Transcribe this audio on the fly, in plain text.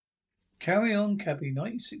Carry on, Cabby,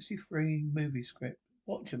 1963 movie script.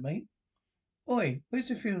 Watch it, mate. Oi, where's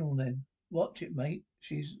the funeral then? Watch it, mate.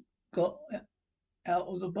 She's got out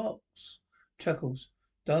of the box. Chuckles.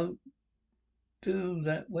 Don't do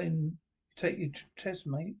that when you take your test,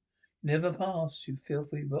 mate. Never pass, you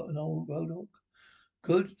filthy, rotten old road dog.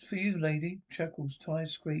 Good for you, lady. Chuckles.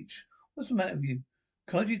 Tires screech. What's the matter with you?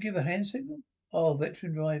 Can't you give a hand signal? Oh,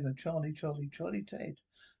 veteran driver. Charlie Ted.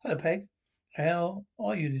 Hello, Peg. How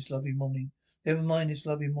are you this lovely morning? Never mind this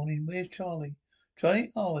lovely morning. Where's Charlie?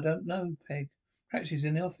 Charlie? Oh, I don't know, Peg. Perhaps he's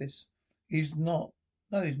in the office. He's not.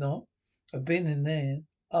 No, he's not. I've been in there.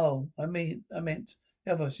 Oh, I meant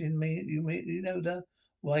the office. You know the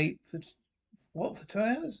wait for what for 2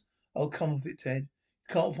 hours? Oh, come off it, Ted.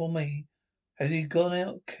 You can't fool me. Has he gone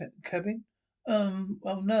out cabin? Oh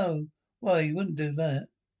no. Well, he wouldn't do that,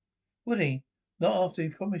 would he? Not after he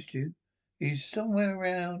promised you. He's somewhere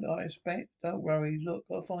around, I expect. Don't worry. Look,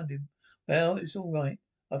 I'll find him. Well, it's all right.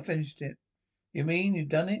 I finished it. You mean you've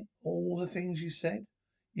done it? All the things you said?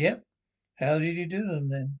 Yep. How did you do them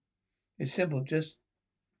then? It's simple. Just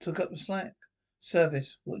took up the slack.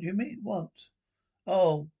 Service. What do you mean? What?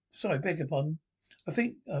 Oh, sorry. Beg your pardon. I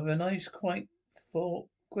think of a nice, quite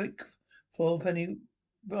quick 4-penny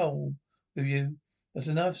roll with you. That's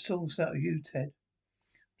enough sauce out of you, Ted.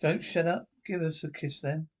 Don't shut up. Give us a kiss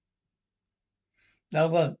then. No, I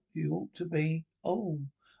won't. You ought to be. Oh,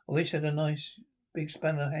 I wish I had a nice big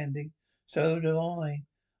spanner handy. So do I.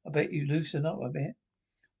 I bet you loosen up a bit.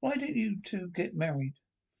 Why didn't you two get married?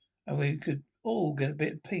 And we could all get a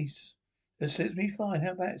bit of peace. That suits me fine.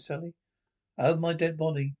 How about it, Sally? Oh, my dead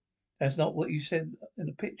body. That's not what you said in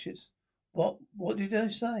the pictures. What did I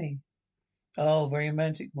say? Oh, very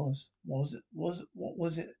romantic what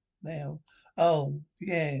was it now? Oh,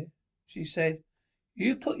 yeah. She said,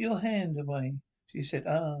 you put your hand away. She said,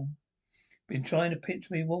 ah, been trying to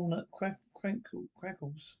pinch me walnut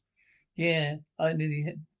crackles. Yeah, I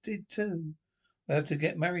nearly did too. We'll have to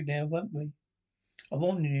get married now, won't we? I'm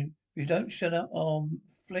warning you, if you don't shut up, I'll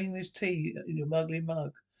fling this tea in your ugly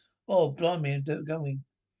mug. Oh, blimey, I'm going.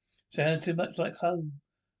 Sounds too much like home.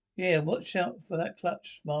 Yeah, watch out for that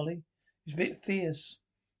clutch, Smiley. It's a bit fierce.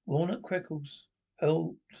 Walnut crackles.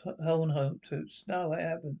 Hell and home toots. No, I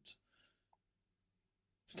haven't.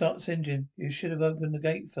 Starts engine. You should have opened the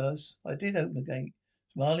gate first. I did open the gate.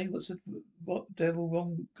 Smiley, what's the what devil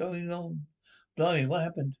wrong going on? Blimey, what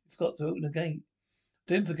happened? You forgot to open the gate.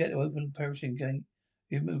 Didn't forget to open the perishing gate.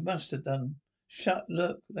 You must have done.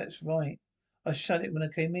 Look, that's right. I shut it when I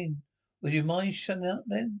came in. Would you mind shutting up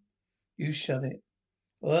then? You shut it.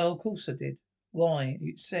 Well, of course I did. Why?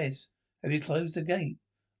 It says, have you closed the gate?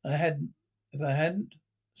 I hadn't. If I hadn't,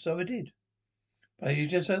 so I did. But you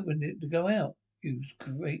just opened it to go out. You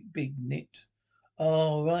great big nit.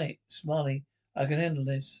 All right, Smiley, I can handle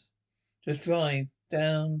this. Just drive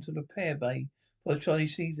down to the repair bay before Charlie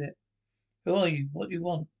sees it. Who are you? What do you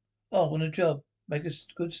want? Oh, on a job. Make a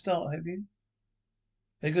good start, have you?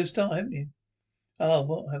 Make a good start, haven't you? Oh,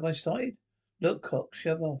 what? Have I started? Look, Cox,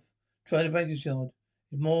 shove off. Try the baker's yard.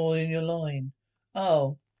 There's more in your line.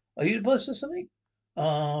 Oh, are you the boss or something?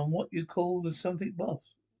 What you call the something boss?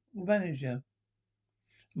 Manager.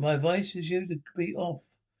 My advice is you to be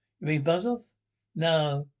off. You mean buzz off?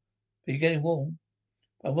 No, but you're getting warm.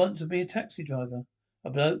 I want to be a taxi driver. A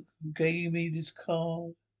bloke who gave me this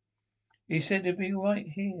card. He said it'd be right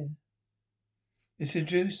here. It's a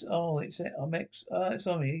juice. Oh, it's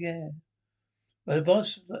on me, yeah. But the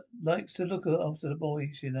boss likes to look after the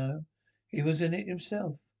boys, you know. He was in it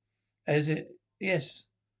himself. As it, yes.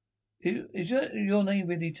 Is your name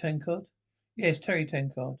really Tankard? Yes, Terry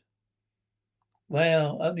Tankard.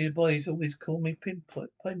 Well, only the boys always call me Pinpot.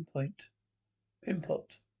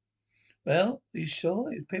 Well, you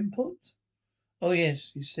sure it's Pinpot? Oh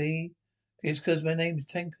yes, you see, it's because my name is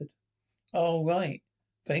Tankard. Oh right.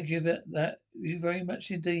 Thank you that you very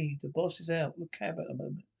much indeed. The boss is out with cab at the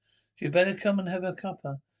moment. So you better come and have a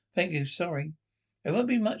cuppa. Thank you, sorry. There won't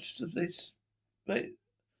be much of this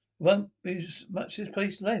won't be much of this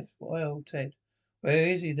place left. Well, Ted. Where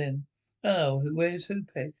is he then? Oh, where's who,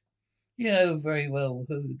 Peg? You know very well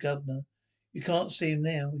who, the governor. You can't see him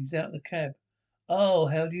now. He's out in the cab. Oh,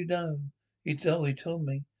 how do you know? He told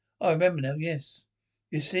me. Oh, I remember now, yes.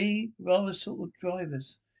 You see, rather sort of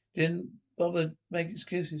drivers. Didn't bother make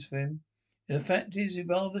excuses for him. And the fact is, he'd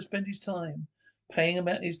rather spend his time paying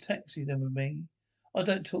about his taxi than with me. I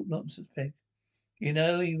don't talk nonsense, Peg. You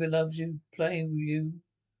know he loves you, playing with you,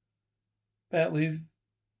 about with.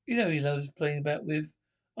 You know he loves playing about with.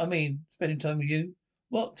 I mean, spending time with you.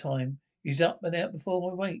 What time? He's up and out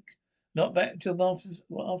before my wake. Not back till after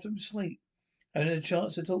sleep. I haven't had a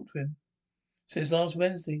chance to talk to him since last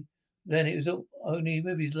Wednesday. Then it was only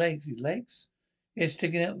with his legs. His legs? Yes,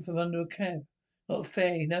 sticking out from under a cab. Not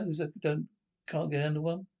fair. He knows I can't get under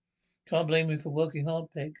one. Can't blame him for working hard,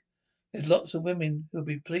 Peg. There's lots of women who'd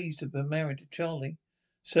be pleased to be married to Charlie.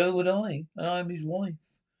 So would I, and I'm his wife.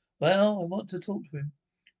 Well, I want to talk to him.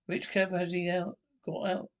 Which cab has he got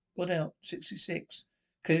out? 66.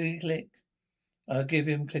 Clickety click. I'll give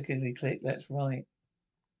him clickety click. That's right.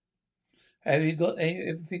 Have you got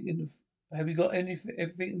everything in have you got everything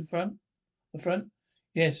in the front? The front?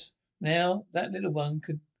 Yes. Now, that little one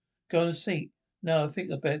could go on the seat. No, I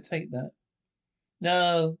think I'd better take that.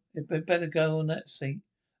 No, it better go on that seat.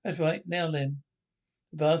 That's right. Now then.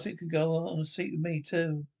 The basket could go on a seat with me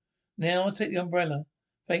too. Now I'll take the umbrella.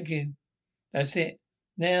 Thank you. That's it.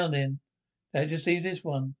 Now then. Now just leave this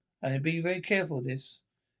one. And be very careful of this.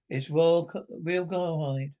 It's real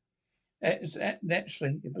cowhide.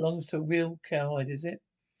 Naturally, it belongs to a real cowhide, is it?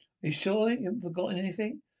 Are you sure you haven't forgotten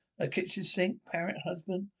anything? A kitchen sink, parrot,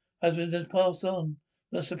 husband. Husband has passed on.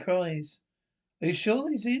 Not surprised. Are you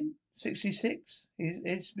sure he's in? 66?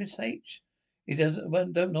 It's Miss H. He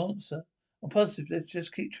don't answer. I'm positive. Let's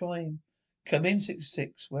just keep trying. Come in,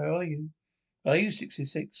 66. Where are you? Are you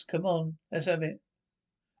 66? Come on. Let's have it.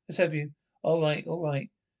 Let's have you. All right, all right.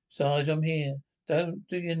 Sarge, I'm here. Don't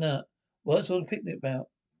do your nut. What's all the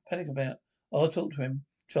panic about? I'll talk to him.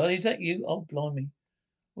 Charlie, is that you? Oh, blimey.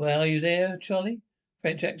 Well, are you there, Charlie?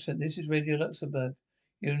 French accent. This is Radio Luxembourg.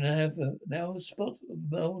 You have now a spot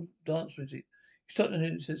of old dance music. He stopped and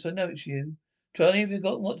it says, I know it's you. Charlie, have you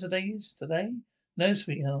forgotten what today is? Today? No,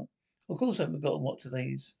 sweetheart. Of course I haven't forgotten what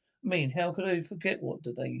today is. I mean, how could I forget what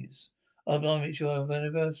today is? Oh, blimey, it's your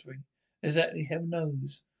anniversary. Exactly, heaven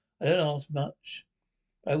knows. I don't ask much.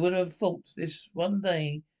 I would have thought this one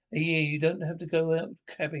day a year you don't have to go out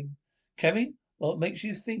cabbing. Cabbing? What makes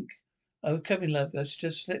you think? Oh, cabbing, love. Let's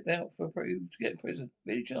just slip out to get a present.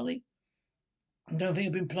 Really, Charlie? I don't think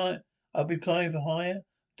I'll be applying for hire a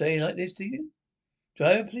day like this, do you?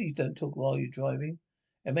 Driver, please don't talk while you're driving.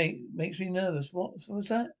 Makes me nervous. What was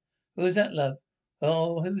that? Who was that, love?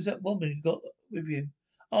 Oh, who's that woman you got with you?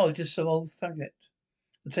 Oh, just some old faggot.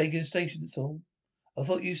 I'm taking a station, that's all. I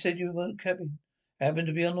thought you said you weren't cabbing. Happened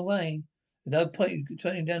to be on the way. There's no point in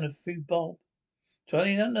turning down a few bob.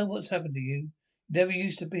 Charlie, I don't know what's happened to you. You never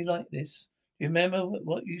used to be like this. Do you remember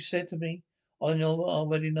what you said to me on our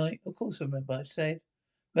wedding night? Of course I remember. I said,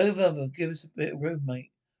 move over, give us a bit of room,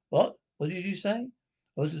 mate. What? What did you say?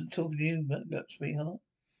 I wasn't talking to you, sweetheart.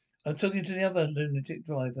 I'm talking to the other lunatic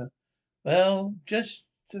driver. Well, just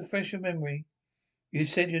to refresh your memory, you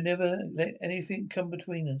said you'd never let anything come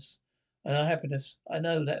between us and our happiness. I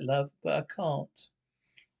know that, love, but I can't.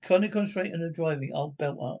 Can't you concentrate on the driving? I'll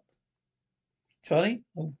belt up. Charlie,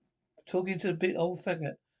 I'm talking to the big old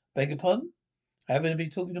faggot. Beg your pardon? I happen to be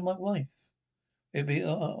talking to my wife.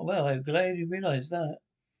 Well, I'm glad you realised that.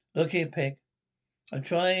 Look here, Peg. I'm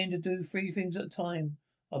trying to do three things at a time.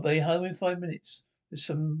 I'll be home in 5 minutes. There's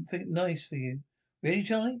something nice for you. Really,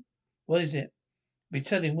 Charlie? What is it? Be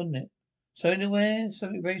telling, wouldn't it? Something to wear?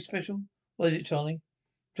 Something very special? What is it, Charlie?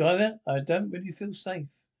 Driver, I don't really feel safe.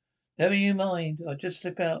 Never you mind. I'll just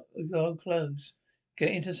slip out of your old clothes.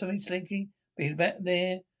 Get into something slinky. Be back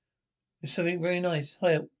there with something very nice.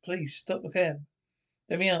 Help, please, stop the cab.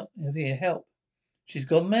 Let me out of here, help. She's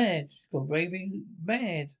gone mad. She's gone raving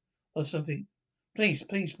mad or something. Please,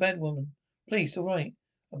 please, bad woman. Please, all right.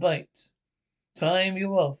 A bite. Time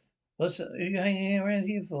you off. Are you hanging around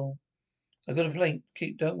here for? I got a plate.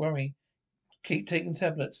 Don't worry. Keep taking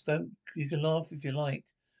tablets. You can laugh if you like.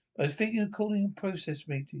 I was thinking of calling a process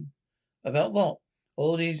meeting. About what?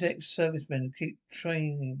 All these ex-servicemen who keep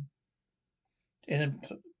training and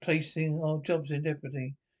placing our jobs in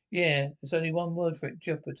jeopardy. Yeah, there's only one word for it,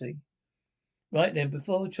 jeopardy. Right then,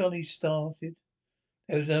 before Charlie started,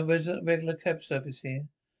 there was no regular cab service here.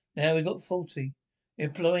 Now we've got 40,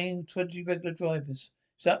 employing 20 regular drivers.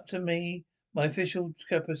 It's up to me, my official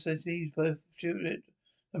capacity, both to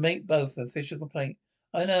make both official complaint.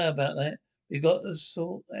 I know about that. We've got to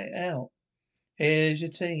sort it out. Here's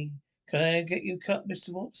your tea. Can I get you a cup, Mr.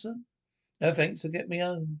 Watson? No thanks, I'll get me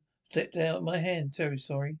home. Slipped out of my hand, terribly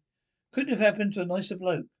sorry. Couldn't have happened to a nicer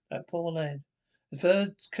bloke, that poor lad. The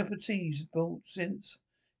third cup of tea's bought since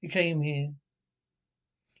he came here.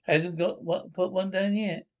 Hasn't put one down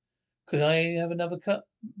yet. Could I have another cup,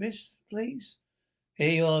 miss, please? Here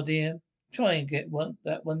you are, dear. Try and get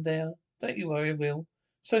that one down. Don't you worry, I will.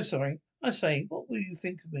 So sorry. I say, what will you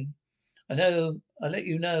think of me? I know, I'll let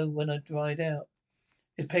you know when I've dried out.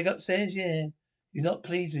 Is Peg upstairs? Yeah. You're not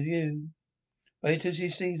pleased with you. Wait till she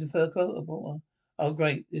sees the fur coat I bought her. Oh,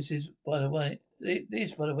 great. By the way,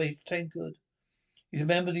 is tankard. You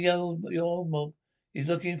remember your old mob? He's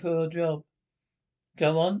looking for a job.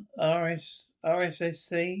 Go on,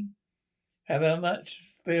 RSSC. How much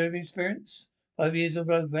experience? 5 years of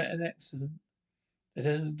road accident. It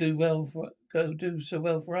doesn't do well for go do so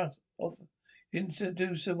well for us. Off, didn't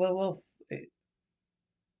do so well off it.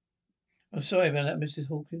 I'm sorry about that, Mrs.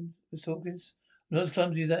 Hawkins. Miss Hawkins. I'm not as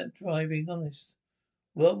clumsy as that driving, honest.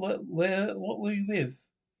 What were you with?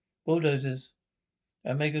 Bulldozers.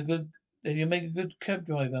 And make a good. Then you make a good cab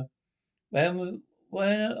driver. When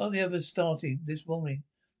are the others starting this morning?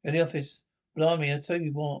 In the office. Blimey, I tell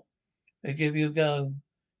you what. They give you a go.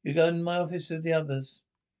 You go in my office with the others.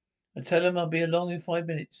 I tell them I'll be along in 5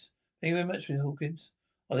 minutes. Thank you very much, Miss Hawkins.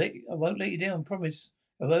 I won't let you down, promise.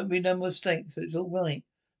 There won't be no mistake, so it's all right.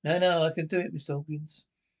 No, I can do it, Mr. Hawkins.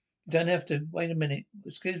 You don't have to. Wait a minute.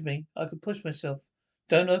 Excuse me. I can push myself.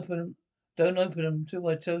 Don't open them. Don't open them till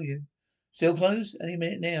I tell you. Still closed? Any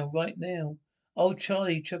minute now. Right now. Oh,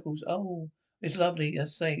 Charlie chuckles. Oh, it's lovely. I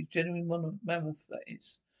say, it's genuine mammoth, that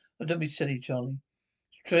is. Oh, don't be silly, Charlie.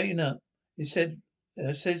 Straighten up. It said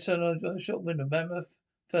so on the shop window. Mammoth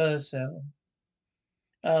fur sale.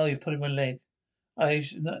 Oh, you're pulling my leg. I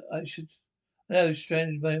should. No,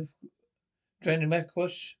 stranded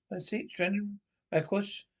Macquash. That's it. Stranded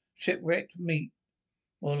Macquash. Shipwrecked meat.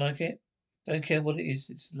 More like it. Don't care what it is.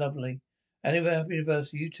 It's lovely.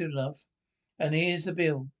 Anniversary, you two love. And here's the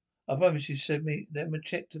bill. I promise you send me them a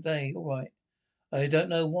check today. All right. I don't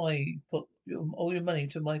know why you put all your money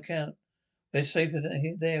to my account. They're safer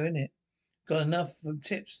than there, innit? Got enough from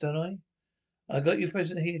tips, don't I? I got your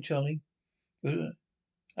present here, Charlie.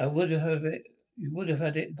 I would have it. You would have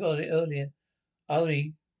got it earlier.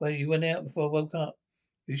 Only when you went out before I woke up.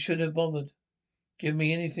 You should have bothered. Give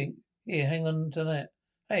me anything. Here, hang on to that.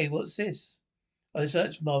 Hey, what's this? Oh,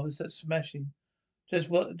 that's marvelous. That's smashing. Just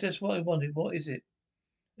what I wanted. What is it?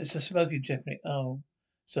 It's a smoking jacket. Oh,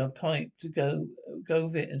 so a pipe to go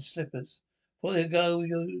with it and slippers. Before they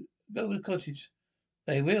you'll go to the cottage.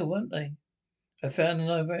 They will, won't they? I found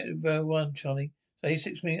another one, Charlie. It's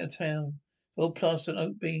 6 minutes of town. All plastered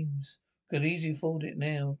oak beams. Could easily afford it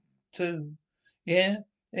now, too. Yeah?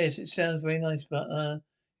 Yes, it sounds very nice, but,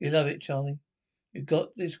 you love it, Charlie. You've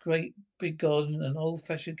got this great big garden, an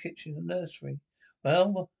old-fashioned kitchen, and nursery.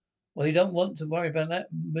 Well, you don't want to worry about that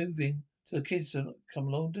moving to the kids to come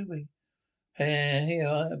along, do we? Here,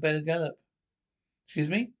 I better gallop. Excuse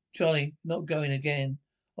me? Charlie, not going again.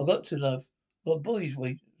 I've got to, love. Got boys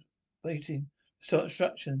waiting. Start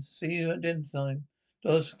instructions. See you at dinner time.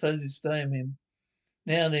 Doors closes, damn him.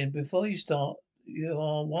 Now then, before you start, you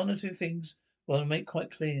are one or two things I want to make quite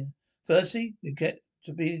clear. Firstly, you get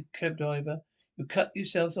to be a cab driver. You cut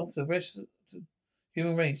yourselves off the rest of the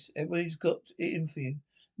human race. Everybody's got it in for you.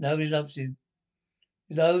 Nobody loves you.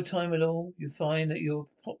 In no time at all, you find that you're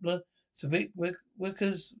popular. It's a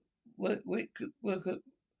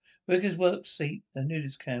workers' work seat, a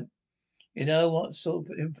nudist camp. You know what sort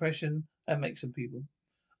of impression that makes on people.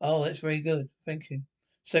 Oh, that's very good. Thank you.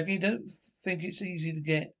 Secondly, don't think it's easy to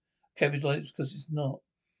get cabby's license because it's not.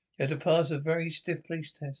 You have to pass a very stiff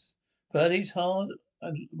police test. Thirdly, it's hard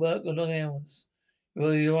and work long hours.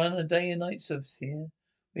 Well, you run a day and night service here.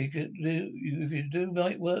 If you do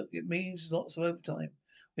night work, it means lots of overtime,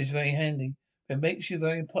 which is very handy. It makes you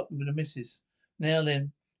very popular with the missus. Now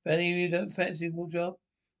then, if any of you don't fancy a job,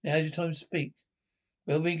 now's your time to speak.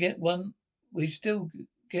 Well, we still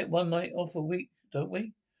get one night off a week, don't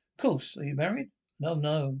we? Of course. Are you married?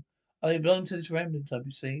 No. I belong to this rambling club,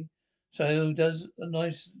 you see. So does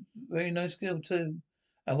very nice girl too.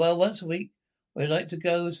 And well, once a week, we like to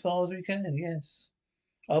go as far as we can, yes.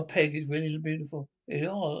 Our Peg is really beautiful. You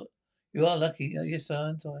are lucky. Yes,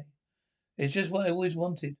 aren't I? It's just what I always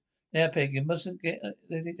wanted. Now, Peg, you mustn't let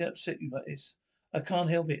it upset you like this. I can't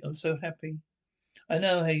help it. I'm so happy. I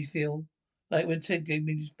know how you feel. Like when Ted gave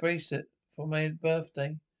me this bracelet for my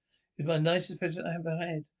birthday. It's my nicest present I ever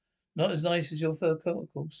had. Not as nice as your fur coat,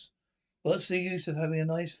 of course. What's the use of having a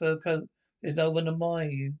nice fur coat? There's no one to admire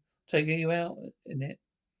you, taking you out in it.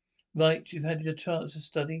 Right, you've had your chance to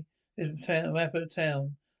study this map of the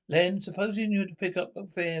town. Len, supposing you were to pick up a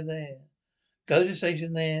fare there. Go to the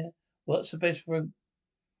station there. What's the best route?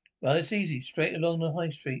 Well, it's easy. Straight along the high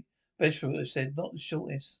street. Best route, I said, not the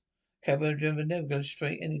shortest. Cab driver never goes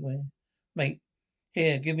straight anywhere. Mate,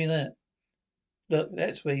 here, give me that. Look,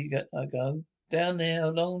 that's where I go. Down there,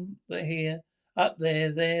 along here, up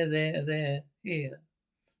there, here.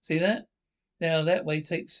 See that? Now that way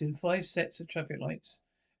takes in 5 sets of traffic lights.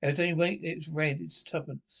 Every time you wait, it's red, it's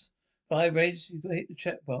tuppence. 5 reds, you hit the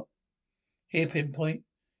checkbox. Here, Pinpoint.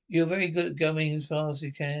 You're very good at going as far as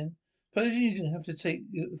you can. Suppose you can have to take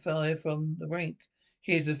the fire from the rank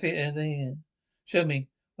here to fit in there. Show me.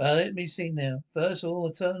 Well, let me see now. First of all,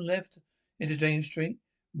 I turn left into James Street,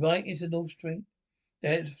 right into North Street,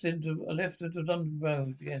 left into London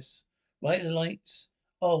Road, yes. Right in the lights.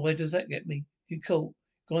 Oh, where does that get me? You caught.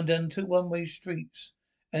 Gone down two one-way streets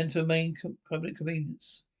and to main public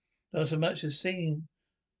convenience. Not so much as seeing.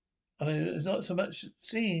 I mean, it's not so much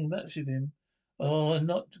seeing much of him. Oh, I'm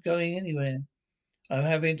not going anywhere. I'm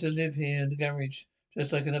having to live here in the garage,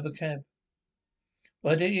 just like another cab.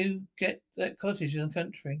 Why don't you get that cottage in the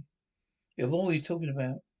country you're always talking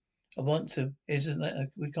about? I want to. Isn't that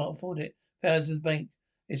we can't afford it? Thousands bank.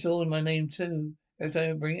 It's all in my name too. Every time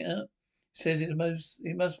I bring it up, it says it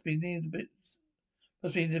must be near the bit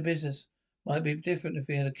must be the business. Might be different if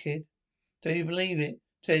we had a kid. Don't you believe it?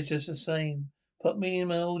 Ted's just the same. Put me in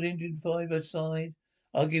my old engine five aside.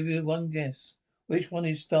 I'll give you one guess. Which one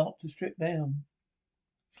is start to strip down?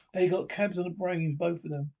 They got cabs on the brains, both of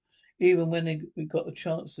them. Even when we got the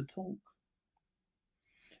chance to talk.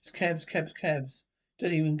 It's cabs, cabs, cabs.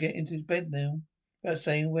 Don't even get into his bed now. Without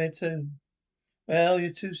saying where to. Well, you're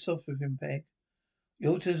too soft with him, Peg.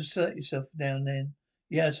 You ought to assert yourself now and then.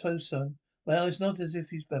 Yeah, I suppose so. Well, it's not as if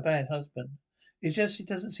he's a bad husband. It's just he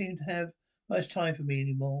doesn't seem to have much time for me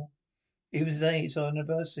anymore. Even today, it's our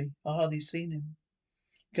anniversary. I hardly seen him.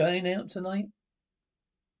 Going out tonight?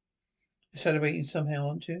 Celebrating somehow,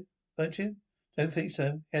 aren't you? Won't you? Don't think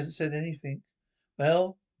so. He hasn't said anything.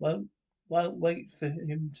 Well, won't wait for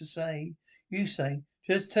him to say. You say.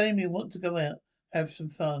 Just tell him you want to go out, have some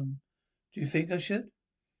fun. Do you think I should?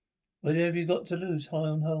 What have you got to lose, high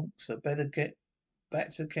on honks? I better get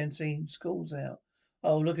back to the canteen. School's out.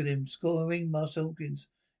 Oh, look at him. Scoring Master Hawkins.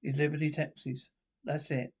 His Liberty taxis. That's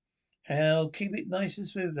it. How keep it nice and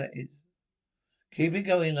smooth, that is. Keep it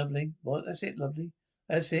going, lovely. What? That's it, lovely.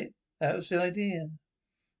 That's it. That was the idea.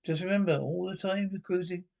 Just remember, all the time you're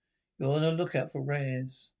cruising, you're on the lookout for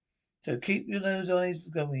rares. So keep your nose eyes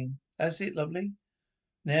going. That's it, lovely.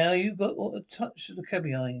 Now you got what a touch of the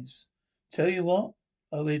cabby eyes. Tell you what,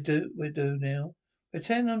 oh we do now.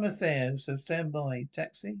 Pretend I'm a fare, so stand by.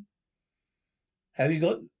 Taxi? Have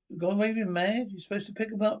you gone raving mad? You're supposed to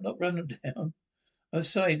pick 'em up, not run 'em down. I'm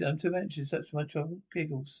sorry, I'm too anxious. That's my trouble.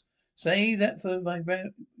 Giggles. Save that for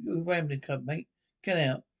your rambling club, mate. Get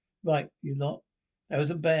out. Right, you lot. That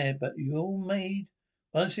wasn't bad, but you all made.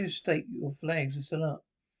 Once you state your flags are still up.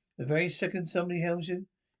 The very second somebody helps you,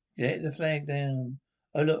 get the flag down.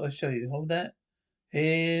 Oh, look, I'll show you. Hold that.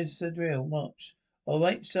 Here's the drill. Watch. All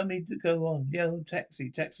right, somebody to go on. Yo, taxi,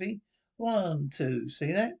 taxi. 1, 2.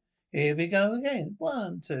 See that? Here we go again.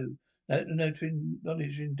 1, 2. Note the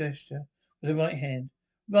acknowledging gesture with the right hand.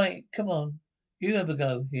 Right, come on. You have a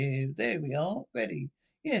go. Here, there we are. Ready.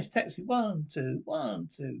 Yes, taxi. 1, 2. 1,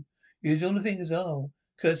 2. Use all the fingers. Oh,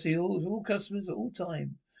 courtesy all customers at all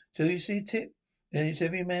time. Till you see a tip, then it's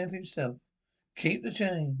every man for himself. Keep the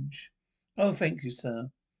change. Oh, thank you, sir.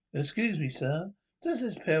 Excuse me, sir. Does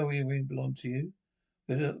this pair earring belong to you?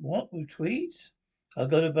 With what? With tweeds? I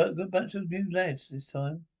got a good bunch of new lads this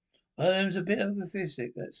time. One of them's a bit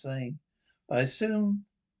overphysic, let's say. But I soon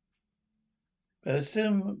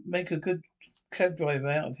make a good cab driver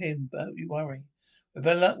out of him, don't you worry. With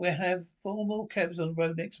better luck, we'll have 4 more cabs on the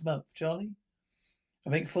road next month, Charlie. I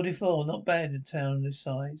make 44, not bad in a town this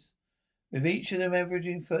size. With each of them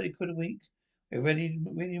averaging 30 quid a week, we're ready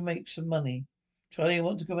to really make some money. Charlie, I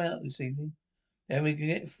want to go out this evening. Then we can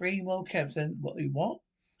get 3 more cabs. Then what? What?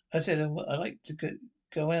 I said I'd like to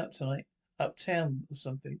go out tonight, uptown or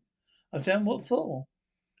something. Uptown? What for?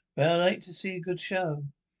 Well, I'd like to see a good show.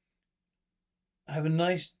 Have a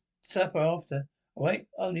nice supper after. Oh, wait,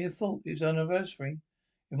 only a thought. It's our anniversary.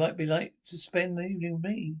 You might be like to spend the evening with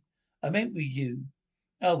me. I meant with you.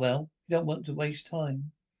 Oh well, you don't want to waste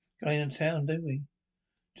time going to town, do we?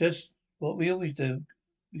 Just what we always do.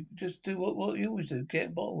 We just do what you always do. Get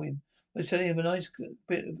a bottle in. We're telling him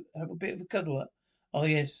have a bit of a cuddle up. Oh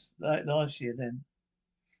yes, like last year then.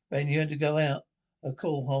 When you had to go out a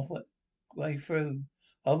call halfway through.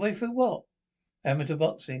 Halfway through what? Amateur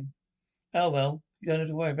boxing. Oh well, you don't have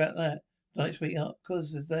to worry about that. Tonight's meet up,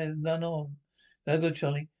 'cause there's none on. No good,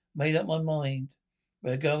 Charlie. Made up my mind.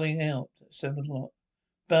 We're going out at 7 o'clock.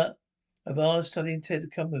 But I've asked Tully and Ted to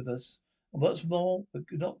come with us. And what's more, we're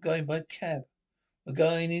not going by cab. We're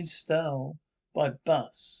going in style by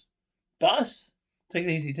bus. Bus? Take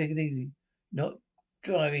it easy, take it easy. Not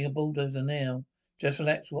driving a bulldozer now. Just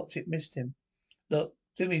relax, watch it, missed him. Look,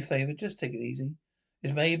 do me a favour, just take it easy.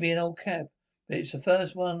 It may be an old cab, but it's the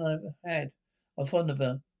first one I've had. I'm fond of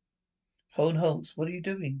her. Horn honks, what are you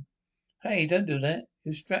doing? Hey, don't do that.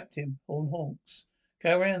 You distract him. Horn honks.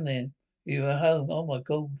 Go around there. You were home. Oh my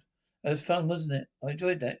God. That was fun, wasn't it? I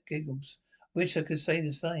enjoyed that. Giggles. Wish I could say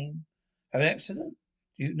the same. Have an accident?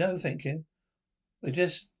 No, thank you. We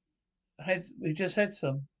just we just had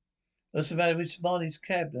some. What's the matter with Marley's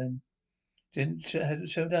cab then? Hasn't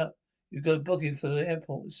showed up. You've got a booking for the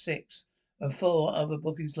airport at 6, and 4 other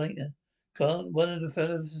bookings later. Can't one of the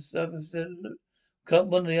fellas can't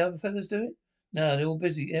one of the other fellas do it? No, they're all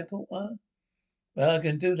busy. Airport, huh? Well, I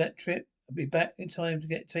can do that trip. I'll be back in time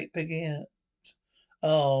to take Peggy out.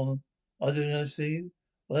 Oh, I do not see you.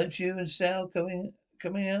 Weren't you and Sal coming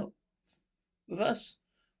out with us?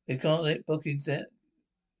 We can't let bookings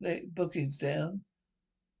down.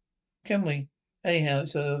 Can we? Anyhow,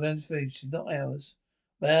 it's her event's food. She's not ours.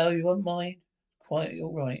 Well, you won't mind? Quite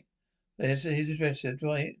all right. There's his address here.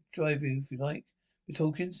 Drive you if you like. You're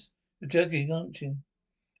talkings? You're joking, aren't you?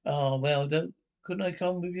 Oh, well, don't. Couldn't I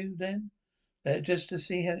come with you then? Just to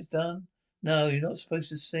see how it's done? No, you're not supposed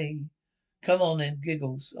to see. Come on then,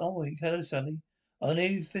 giggles. Oh, wait. Hello, Sally. I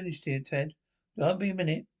nearly finished here, Ted. Don't be a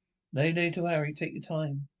minute. No need to hurry. Take your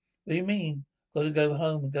time. What do you mean? Got to go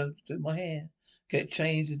home and go do my hair. Get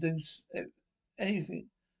changed and anything.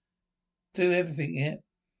 Do everything yet?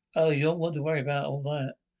 Oh, you don't want to worry about all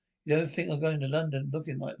that. You don't think I'm going to London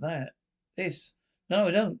looking like that? This? No,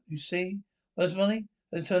 I don't. You see? Where's money?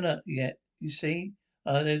 Don't turn up yet. You see?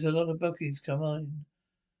 There's a lot of bookings come in.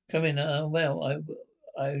 Well,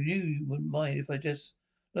 I knew you wouldn't mind if I just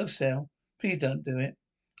look, Sal. Please don't do it.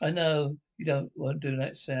 I know you won't do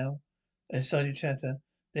that, Sal. Excited chatter.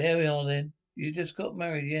 There we are then. You just got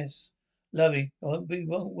married, yes. Lovely. I won't be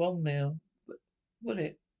wrong now. Will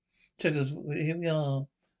it? Chuggles, here we are.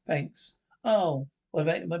 Thanks. Oh, what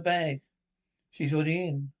about my bag? She's already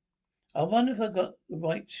in. I wonder if I got the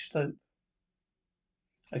right soap.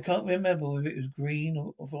 I can't remember whether it was green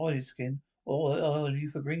or for oily skin or oily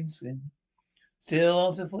for green skin. Still,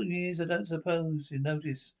 after 40 years, I don't suppose you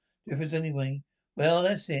notice difference anyway. Well,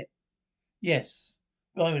 that's it. Yes.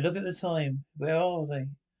 Blimey, look at the time. Where are they?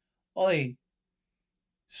 Oi,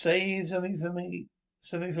 save something for me.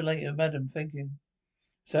 Something for later, madam. Thank you.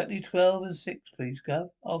 Exactly 12 and 6, please, Gov.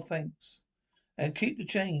 Oh, thanks. And keep the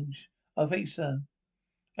change. Oh, thanks, sir.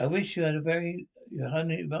 I wish you had a very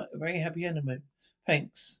happy honeymoon.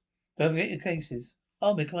 Thanks. Don't forget your cases.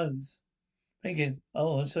 Oh, my clothes. Thank you.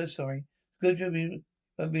 Oh, I'm so sorry. Good job you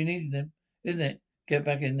won't be needing them, isn't it? Get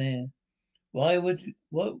back in there. Why would you,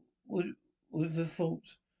 would have thought?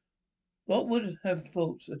 What would have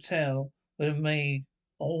thought a towel would have made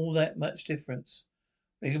all that much difference?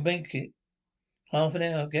 We can make it. Half an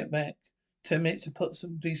hour, get back. 10 minutes to put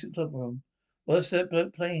some decent clothes on. What's that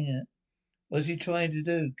bloke playing at? What's he trying to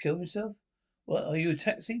do? Kill himself? What, are you a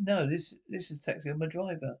taxi? No, this is a taxi. I'm a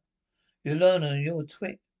driver. You're a loner and you're a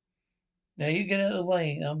twit. Now you get out of the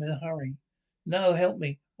way. I'm in a hurry. No, help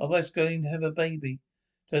me. My wife's going to have a baby.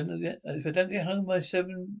 If I don't get home by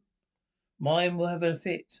 7, mine will have a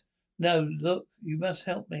fit. No, look, you must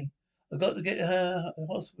help me. I've got to get her to the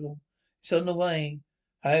hospital. It's on the way.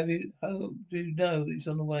 How do you know it's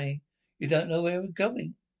on the way? You don't know where I'm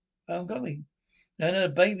going. No, no, the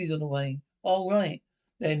baby's on the way. All right.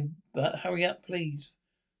 Then, but hurry up, please.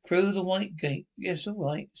 Through the white gate. Yes, all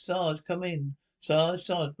right. Sarge, come in. Sarge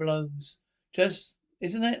blows.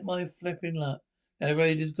 Isn't that my flipping luck? Now the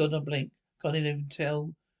radio's gone a blink. Can't even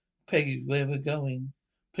tell Peggy where we're going.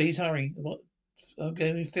 Please hurry. I'm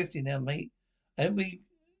going 50 now, mate. Aren't we,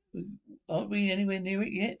 aren't we anywhere near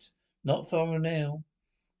it yet? Not far now.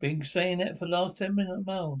 Been saying that for the last 10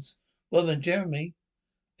 miles. Well then, Jeremy,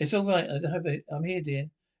 it's all right. I have it. I'm here, dear.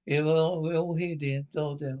 Yeah, well, we're all here, dear.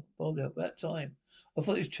 Dordell, that time. I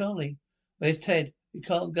thought it was Charlie. Where's Ted? He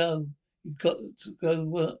can't go. He got to go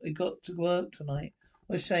work. He got to work tonight.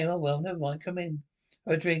 What a shame. Oh well, never mind. Come in.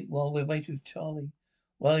 Have a drink while we're waiting for Charlie.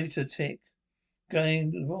 Wait a tick.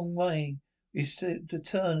 Going the wrong way. We said to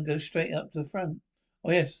turn and go straight up to the front.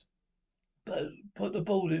 Oh yes. But put it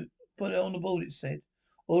on the board, it said.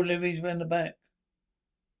 All deliveries round the back.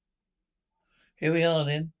 Here we are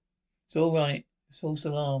then. It's all right. False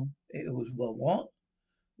alarm. It was, well, what?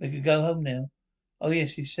 We could go home now. Oh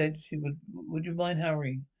yes, she said she would. Would you mind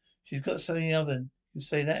hurrying? She's got something in the oven. You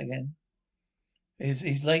say that again.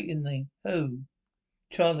 He's late, isn't he? Who?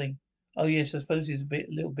 Charlie. Oh yes, I suppose he's a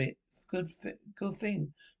little bit. Good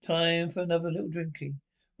thing. Time for another little drinky.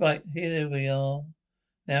 Right, here we are.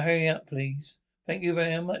 Now hurry up, please. Thank you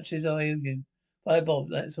very much as I owe you. Bye, Bob.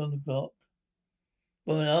 That's on the clock.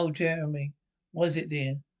 Well, oh, Jeremy. What is it,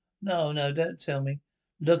 dear? No, no, don't tell me.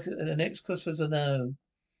 Look at the next Christmas, I know.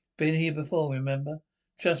 Been here before, remember?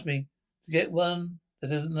 Trust me, to get one that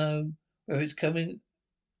doesn't know where it's coming.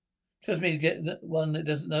 Trust me to get one that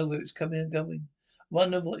doesn't know where it's coming and going.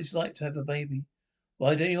 Wonder what it's like to have a baby.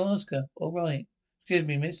 Why don't you ask her? All right. Excuse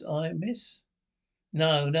me, miss. Miss?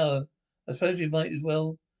 No, no. I suppose we might as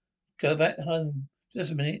well go back home.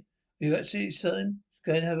 Just a minute. Are you absolutely certain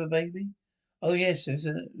she's going to have a baby? Oh, yes,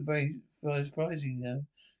 isn't very surprising,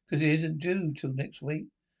 because it isn't due till next week.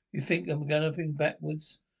 You think I'm galloping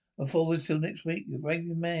backwards and forwards till next week? You're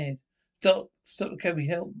raving mad. Stop, Cabby,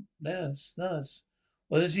 help. Nurse.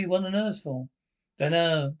 What does he want a nurse for? Don't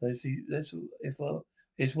know, but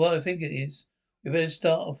it's what I think it is. We better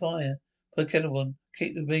start a fire. Put a kettle on.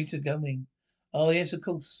 Keep the meter going. Oh, yes, of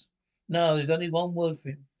course. No, there's only one word for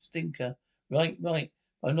him. Stinker. Right.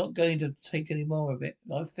 I'm not going to take any more of it.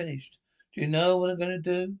 I've finished. Do you know what I'm going to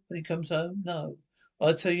do when he comes home? No.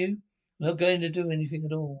 I'll tell you, I'm not going to do anything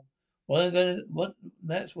at all.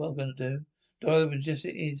 That's what I'm going to do. Door open, just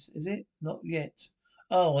it is it? Not yet.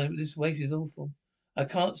 This wait is awful. I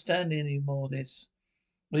can't stand any more of this.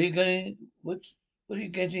 What are you going, what are you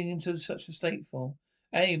getting into such a state for?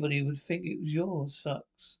 Anybody would think it was yours,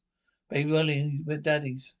 sucks. Baby Ollie, we're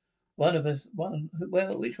daddies. One of us, well,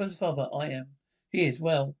 which one's father? I am. He is,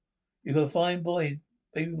 well, you got a fine boy,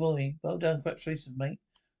 baby boy. Well done, congratulations, mate.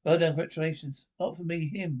 Well done, congratulations. Not for me,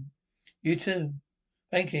 him. You too.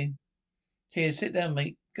 Thank you. Here, sit down,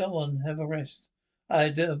 mate. Go on, have a rest. I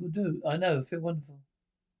know, feel wonderful.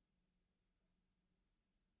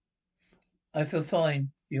 I feel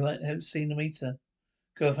fine. You haven't seen the meter.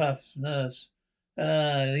 Go huff, nurse.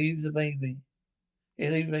 Leave the baby.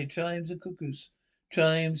 Here, leave the baby. Chimes and cuckoos.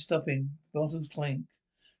 Chimes stopping. Bottles clank.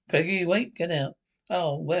 Peggy, wait, get out.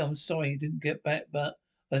 Oh, well, I'm sorry you didn't get back, but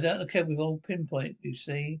I was out in the cab with old Pinpoint, you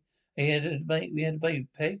see. We had a baby.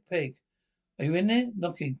 Peg. Are you in there?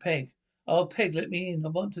 Knocking. Peg. Oh, Peg, let me in. I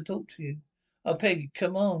want to talk to you. Oh, Peggy,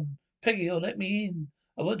 come on. Peggy, let me in.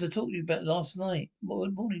 I want to talk to you about last night.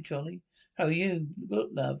 Good morning, Charlie. How are you?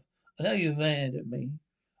 Look, love. I know you're mad at me,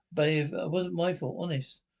 but if it wasn't my fault,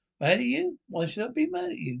 honest. Mad at you? Why should I be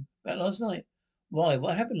mad at you? About last night? Why?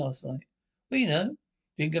 What happened last night? Well,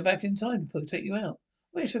 didn't go back in time to take you out.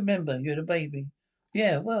 I just remember you had a baby.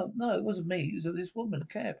 Yeah, well, no, it wasn't me. It was this woman, a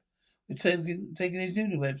cab. We're taking his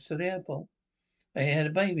newlyweds to the airport. They had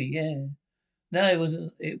a baby, yeah. No, it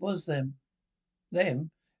wasn't. It was them. Them?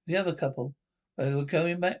 The other couple. They were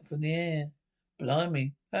coming back from the air.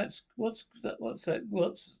 Blimey. What's that? What's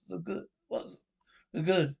the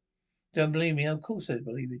good? Don't believe me? Of course I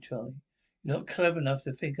believe you, Charlie. You're not clever enough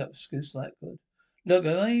to think up excuse like that. Look,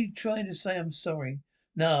 am I trying to say I'm sorry?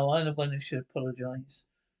 No, I'm the one who should apologize.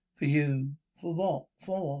 For you. For what?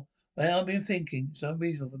 For? Well, I've been thinking. It's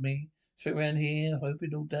unreasonable for me. Sit around here,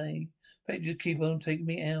 hoping all day. Peg just keep on taking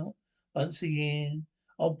me out. Once a year.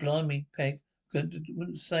 Oh, blimey, Peg.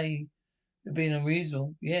 Wouldn't say you're being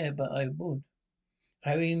unreasonable. Yeah, but I would.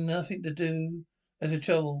 Having nothing to do. There's a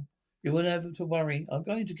trouble. You won't have to worry. I'm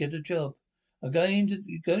going to get a job. You're going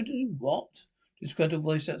to do what? Described a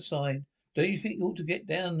voice outside. Don't you think you ought to get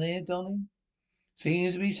down there, darling?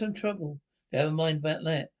 Seems to be some trouble. Never mind about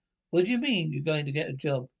that. What do you mean you're going to get a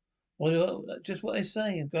job? Just what I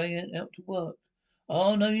say. I'm going out to work.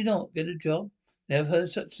 Oh, no, you're not. Get a job? Never heard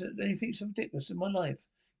anything so ridiculous in my life.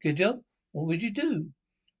 Get a job? What would you do?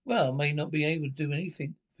 Well, I may not be able to do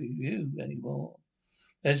anything for you anymore.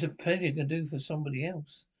 There's a plenty you can do for somebody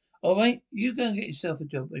else. All right, you go and get yourself a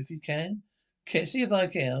job if you can. See if I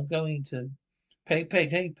can. I'm going to. Peg,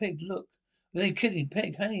 hey, Peg, look. Are they kidding?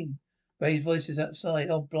 Peg, hey. Ray's voice is outside.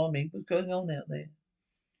 Oh, blimey, what's going on out there?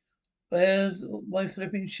 Where's my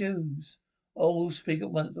flipping shoes? Oh, we'll speak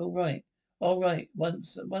at once. All right. One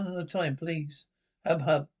at a time, please.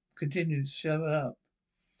 Hub continues. Shut up.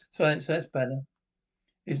 Silence, that's better.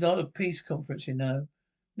 It's not a peace conference, you know.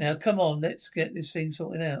 Now, come on, let's get this thing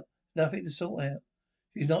sorted out. Nothing to sort out.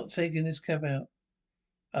 She's not taking this cab out.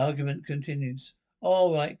 Argument continues.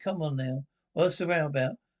 All right, come on now. What's the row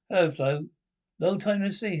about? Hello, Flo. Long time no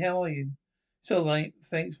see. How are you? It's all right,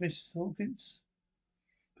 thanks, Miss Hawkins.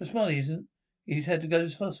 But Smiley isn't. He's had to go to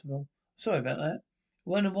the hospital. Sorry about that. I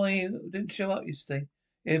wonder why he didn't show up yesterday.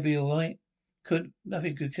 He'll be all right.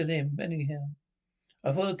 Nothing could kill him anyhow.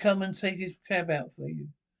 I thought I'd come and take his cab out for you.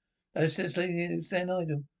 No sense letting it stand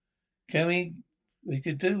idle. Can we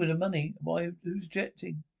could do with the money. Who's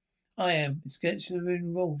objecting? I am. It's against the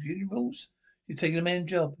union rules. Union rules? You're taking a man's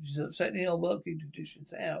job, which is upsetting our working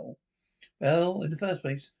conditions. How? Well, in the first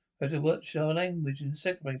place, we have to watch our language. In the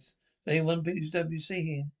second place, there's only one PWC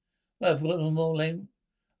here. Well, I've got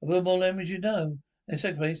more language you know. In the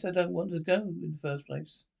second place, I don't want to go in the first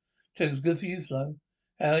place. Joke's good for you, Flo.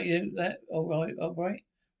 How are you? That all right?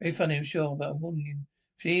 Very funny, I'm sure, but I'm warning you.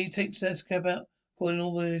 If she takes that cab out, pulling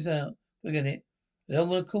all these out, forget it. I don't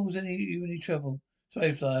want to cause any trouble.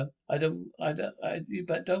 Sorry, Flo. But don't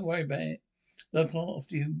worry about it. Look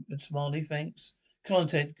after you, Smiley, thanks. Come on,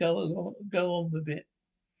 Ted, go on with it.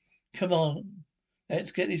 Come on,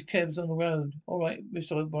 let's get these cabs on the road. All right,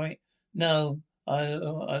 Mr. Albright. No, I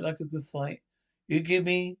like a good fight. You give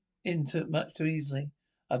me into much too easily.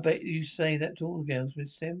 I bet you say that to all the girls,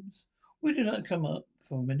 Miss Sims. Would you like to come up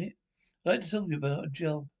for a minute? I'd like to talk to you about a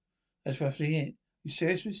job. That's roughly it. You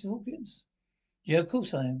serious, Mrs. Hawkins? Yeah, of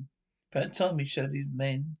course I am. About time we showed these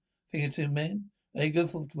men. Thing of two men. They good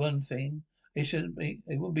for one thing. They shouldn't be.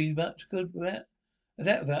 They wouldn't be much good for that.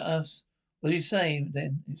 That about us. What do you say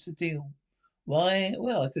then? It's a deal. Why?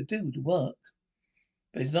 Well, I could do the work,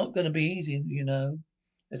 but it's not going to be easy, you know.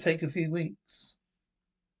 It'll take a few weeks.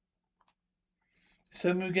 So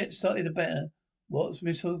when we get started, the better. What's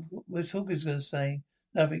Miss Hawkins going to say?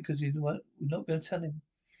 Nothing, because we're not going to tell him.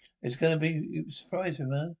 It's going to be a surprise for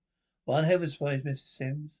him, huh? One hell of a surprise, Mr.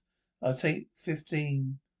 Sims. I'll take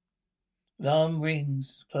 15. Alarm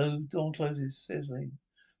rings. Door closes. Says Lee.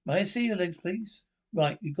 May I see your legs, please?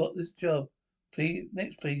 Right, you got this job.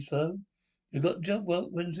 Next, please, Flo. You got the job. Well,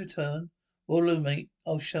 when's return? Waterloo, mate.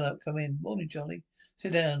 Oh, shut up. Come in. Morning, Johnny.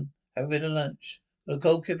 Sit down. Have a bit of lunch. Got a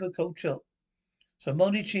cold kipper, cold chop. Some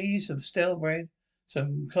moldy cheese, some stale bread,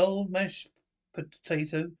 some cold mashed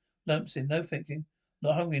potato lumps in. No thinking.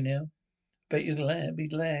 Not hungry now. Bet you're be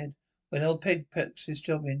glad when old Peg packs his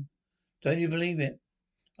job in. Don't you believe it?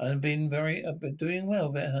 I've been doing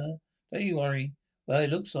well without her. Don't you worry. Well,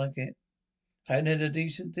 it looks like it. Hadn't had a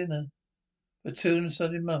decent dinner for 2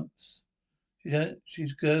 solid months. She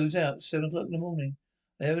goes out 7 o'clock in the morning.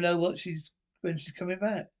 I never know when she's coming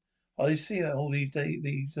back. I see her all these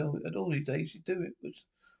days. All these days she do it.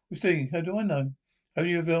 Was thinking, how do I know? Have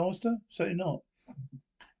you ever asked her? Certainly not.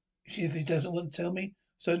 If he doesn't want to tell me,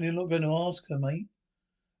 certainly I'm not going to ask her, mate.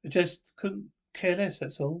 I just couldn't care less.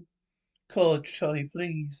 That's all. God, Charlie,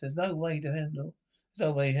 please. There's no way to handle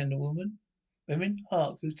women.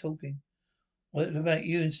 Hark, who's talking? What about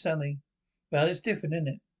you and Sally? Well, it's different, isn't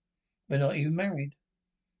it? We're not even married.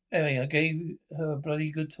 Anyway, I gave her a bloody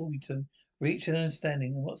good talking to. Reach an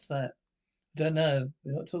understanding. And what's that? I don't know.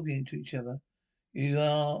 We're not talking to each other.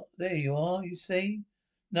 There you are, you see?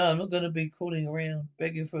 No, I'm not going to be crawling around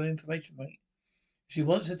begging for information, mate. If she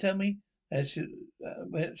wants to tell me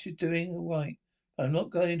what she's doing, all right. I'm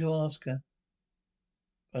not going to ask her.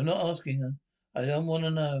 I'm not asking her. I don't want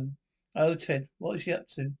to know. Oh, Ted, what is she up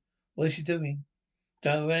to? What is she doing?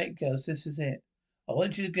 Don't worry, girls, this is it. I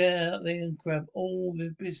want you to get out there and grab all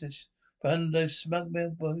the business from those smug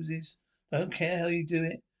male bozes. Don't care how you do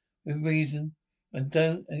it, with reason. And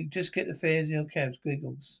just get the fares in your cabs,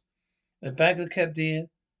 giggles. The back of the cab, dear,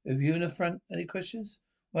 with you in the front. Any questions?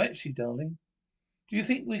 Well, actually, darling, do you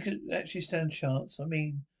think we could actually stand a chance? I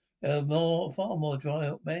mean, there are far more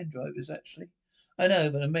man drivers, actually. I know,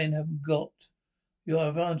 but the men haven't got your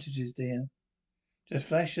advantages, dear. Just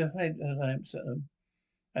flash your headlamps at them.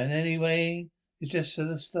 And anyway, it's just at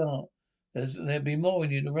the start. There'll be more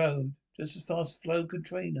in you the road, just as fast as Flo can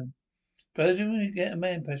train them. Supposing we get a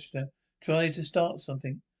man passenger try to start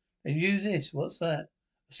something, then use this. What's that?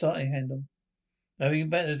 A starting handle. Nothing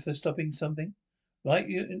better for stopping something. Right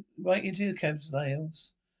into your cab's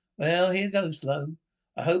nails. Well, here goes, Flo.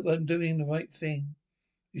 I hope I'm doing the right thing.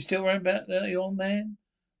 You still worried about the old man?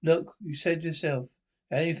 Look, you said yourself.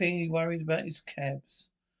 The only thing he worried about is cabs.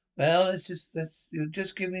 Well, you're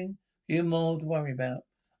just giving you more to worry about.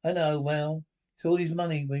 I know, well, it's all his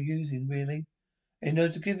money we're using, really. In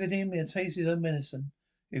order to give him a taste of his own medicine.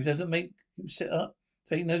 If it doesn't make him sit up,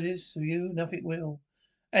 take notice of you, nothing will.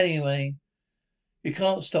 Anyway, you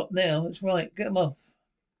can't stop now. That's right. Get 'em off.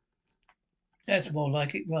 That's more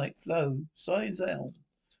like it. Right, Flo. Signs out.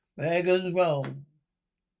 Wagons roll.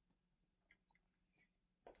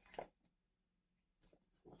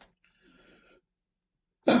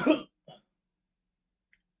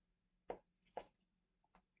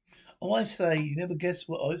 Oh, I say, you never guess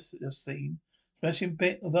what I've just seen. Smashing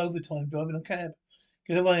bit of overtime driving a cab.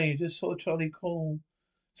 Get away, just saw Charlie call.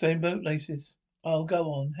 Saying bootlaces. Oh, go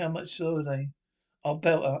on. How much are they? I'll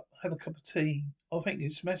belt up. Have a cup of tea. I think you're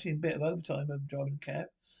smashing bit of overtime over driving a cab.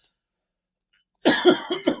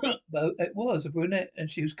 But it was a brunette and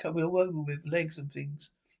she was covered all over with legs and things.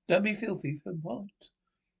 Don't be filthy for what?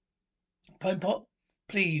 Pine pot?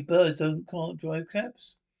 Please, birds can't drive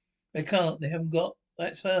cabs. They can't. They haven't got.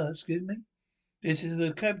 That's her. Excuse me. This is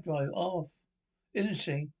a cab driver. Off, isn't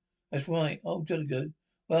she? That's right. Oh, jolly good.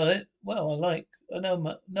 I like. I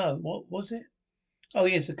know. No, what was it? Oh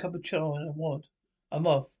yes, a cup of chow and a wad. I'm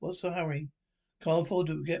off. What's the hurry? Can't afford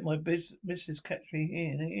to get my missus catch me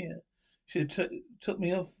here. She took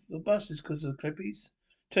me off the buses because of the crippies.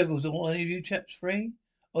 Chuggles, are any of you chaps free?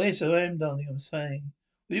 Oh yes, I am, darling. I'm saying.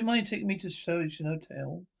 Would you mind taking me to Solution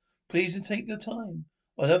Hotel? Please and take your time.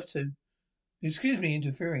 I'd love to. Excuse me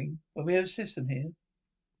interfering, but we have a system here.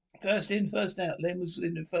 First in, first out. Len was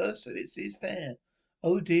in the first, so it's fair.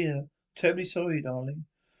 Oh dear. Terribly sorry, darling.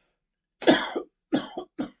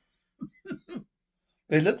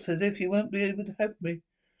 It looks as if you won't be able to have me.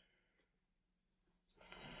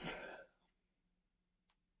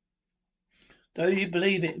 Don't you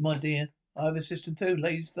believe it, my dear? I have a system too.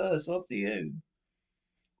 Ladies first, after you.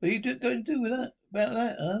 What are you going to do with that? About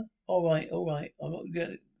that, huh? All right. I'm not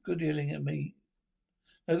good yelling at me.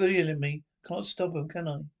 No good yelling at me. Can't stop 'em, can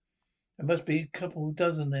I? There must be a couple of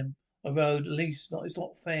dozen of them. A road, at least. It's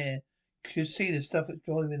not fair. You see the stuff that's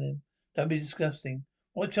driving them. Don't be disgusting.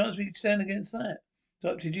 What chance we stand against that? It's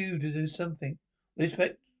up to you to do something. What do you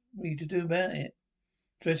expect me to do about it?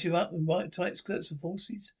 Dress you up in white tight skirts and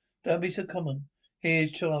falsies? Don't be so common.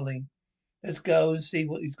 Here's Charlie. Let's go and see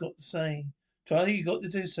what he's got to say. Charlie, you got to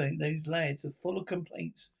do something. These lads are full of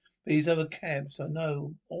complaints. These other cabs, I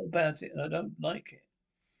know all about it and I don't like it.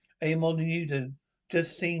 Any more than you do.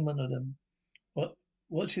 Just seen one of them. What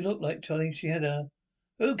what she looked like, Charlie? She had a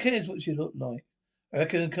Who cares what she looked like? I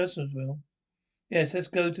reckon the customers will. Yes, let's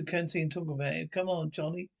go to the canteen and talk about it. Come on,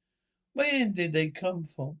 Charlie. Where did they come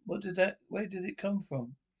from? Where did it come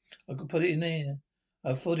from? I could put it in there.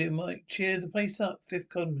 I thought it might cheer the place up. Fifth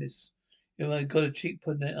columnist. You know, I got a cheek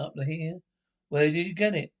putting it up here. Where did you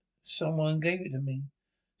get it? Someone gave it to me.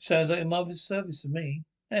 Sounds like a mother's service to me.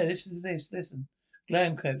 Hey, listen to this. Listen.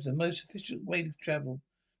 Glam crabs, the most efficient way to travel.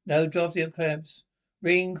 No drafty crabs.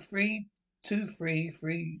 Ring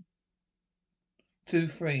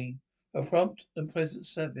 323323. A prompt and pleasant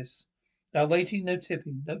service. Now waiting, no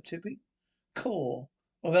tipping. No tipping? Core.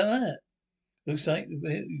 What about that? Looks like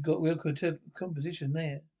you've got real composition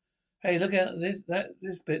there. Hey, look out this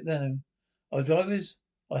bit though. Our drivers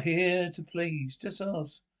are here to please. Just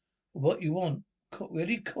ask what you want.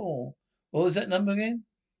 Really cool. What was that number again?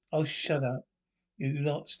 Oh, shut up. You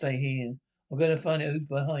lot stay here. I'm going to find out who's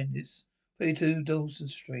behind this. 32 Dawson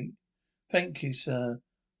Street. Thank you, sir.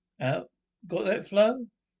 Out. Got that, Flo?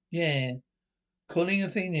 Yeah. Calling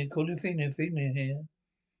Athena here.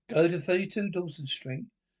 Go to 32 Dawson Street.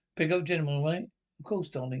 Pick up gentleman, right? Of course,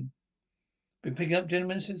 darling. Been picking up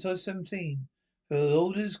gentlemen since I was 17. If the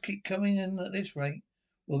orders keep coming in at this rate,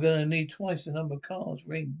 we're going to need twice the number of cars,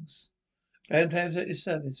 rings. Grand Plans at your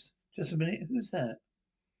service. Just a minute. Who's that?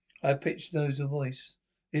 I pitched knows the voice.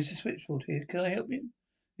 This is switchboard here. Can I help you?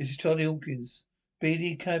 This is Charlie Hawkins,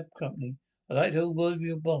 BD Cab Company. I'd like to have a word with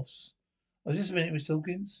your boss. Oh, just a minute, Mr.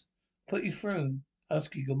 Hawkins. Put you through.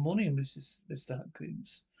 Husky, good morning, Mr.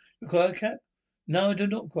 Hawkins. Require a cab? No, I do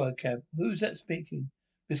not require a cab. Who's that speaking?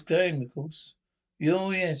 Miss Graham, of course.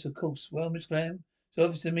 Oh, yes, of course. Well, Miss Graham, it's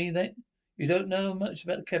obvious to me that you don't know much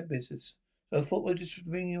about the cab business. So I thought I'd just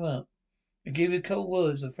ring you up and give you a couple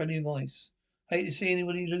words of friendly advice. Hate to see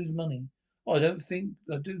anybody lose money. Oh, I don't think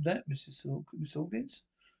I do that, Miss Hawkins.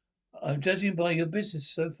 I'm judging by your business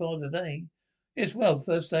so far today. Yes, well,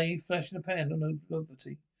 first day, flash in the pan, no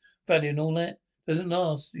novelty. Value and all that doesn't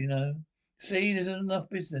last, you know. See, there's enough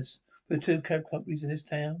business for two cab companies in this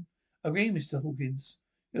town. Agree, Mr. Hawkins.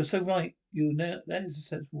 You're so right. That is a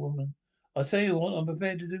sensible woman. I'll tell you what I'm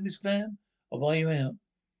prepared to do, Miss Glam. I'll buy you out.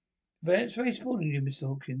 It's very sporting of you, Mr.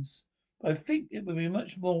 Hawkins. But I think it would be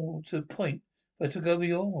much more to the point if I took over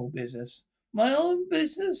your own business. My own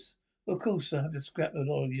business? Of course, I have to scrap a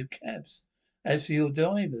lot of your cabs. As for your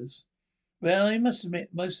drivers, well, I must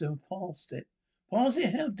admit most of them have passed it. Past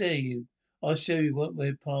it? How dare you? I'll show you what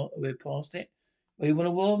we're past it. Well, you want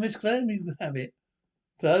a war, Miss Glam? You can have it.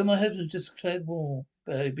 So my husband's just declared war,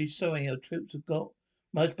 but I'd be sorry our troops have got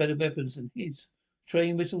much better weapons than his.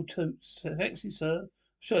 Train whistle toots. Taxi, sir.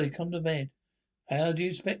 Surely come to bed. How do you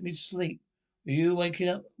expect me to sleep? Are you waking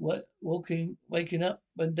up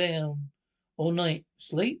and down all night?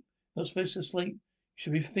 Sleep? Not supposed to sleep. You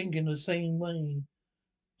should be thinking the same way.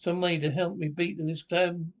 Some way to help me beat this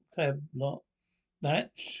cab lot.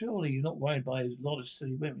 That? Surely you're not worried by a lot of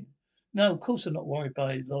silly women. No, of course I'm not worried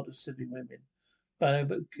by a lot of silly women. But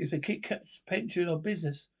if they keep pension or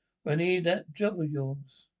business, I need that job of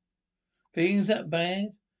yours. Things that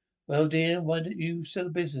bad? Well, dear, why don't you sell a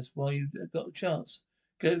business while you've got a chance?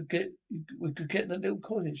 We could get that little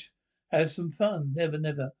cottage. Have some fun. Never,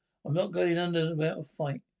 never. I'm not going under without a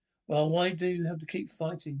fight. Well, why do you have to keep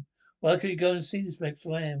fighting? Why can't you go and see this Max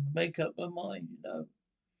Lamb? Make up my mind, you know.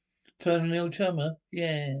 Turn an ill chummer?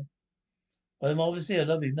 Yeah. Well, obviously I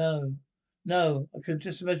love you. No. No. I can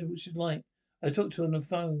just imagine what she's like. I talked to her on the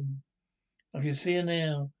phone. I can see her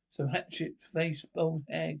now. Some hatchet-faced old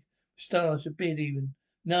hag. Stars, a beard even.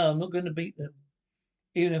 No, I'm not going to beat them.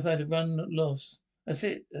 Even if I had to run at loss. That's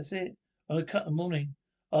it. I'm going to cut the morning.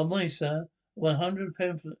 Oh, morning, sir.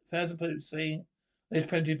 100,000 pounds, saying, there's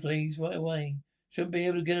plenty, please, right away. Shouldn't be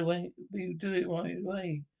able to get away, do it right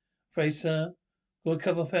away. Afraid, sir. Got a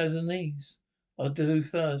couple of thousand these. I'll do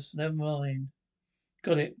first, never mind.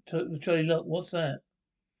 Got it. Charlie, look, what's that?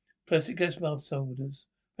 Plastic gas mask holders.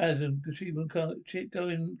 Thousand, cheap and cheap, go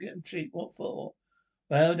in and get them cheap. What for?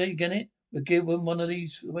 Well, don't you get it? We'll give them one of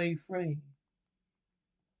these away free.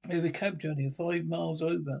 We have a cab journey of 5 miles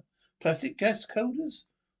over. Plastic gas holders?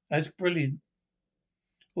 That's brilliant.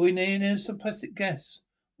 All we need is some plastic gas.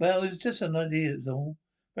 Well, it's just an idea, that's all.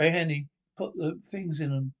 Very handy. Put the things in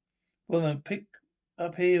them. Woman, pick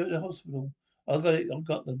up here at the hospital. I got it. I've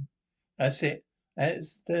got them. That's it.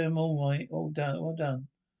 That's them all right. All done. All done.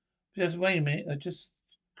 Just wait a minute.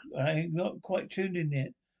 I ain't not quite tuned in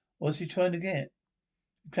yet. What's he trying to get?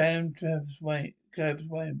 Cabs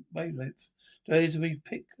wavelengths. Those we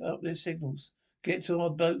pick up their signals. Get to our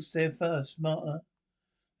boats there first, smarter.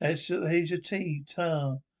 Here's your tea,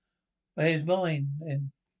 tar. Where's mine,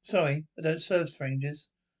 then? Sorry, I don't serve strangers.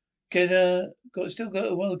 Still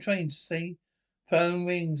got a well trained, see? Phone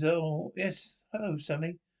rings. Oh, yes. Hello,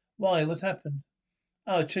 Sammy. Why, what's happened?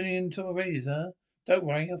 Oh, tuning into a radios, huh? Don't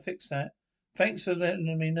worry, I'll fix that. Thanks for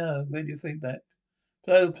letting me know. Radio feedback.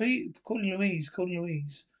 So, please, calling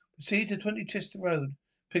Louise. Proceed to 20 Chester Road.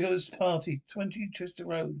 Pick up this party. 20 Chester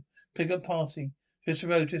Road. Pick up party. Chester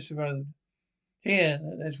Road. Here,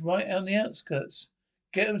 that's right on the outskirts.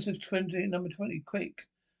 Get them to number 20, quick.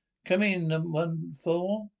 Come in,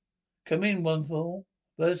 1-4. Come in, 1-4.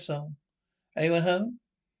 Birdsong. Anyone home?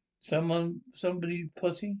 Somebody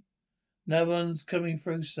potty? No one's coming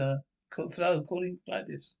through, sir. Calling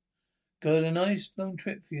Gladys. Got a nice long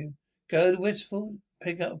trip for you. Go to Westfield,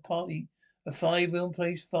 pick up a party. A 5 wheel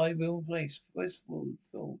place.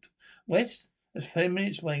 Westfield. West? That's 10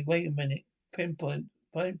 minutes away. Wait a minute.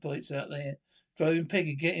 Pinpoint's out there. Driving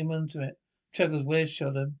Peggy, get him onto it. Chuckles, where's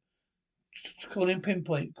Shodham? Call him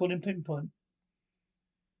Pinpoint.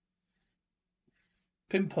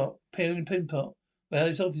 Pinpot. Well,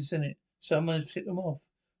 it's obvious, isn't it? Someone's tipped them off.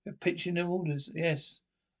 They're pitching their orders. Yes.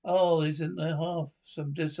 Oh, isn't there half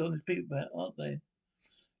some dishonest people out, aren't there?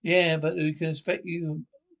 Yeah, but we can expect you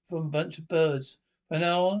from a bunch of birds. For an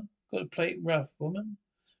hour, got a plate rough, woman.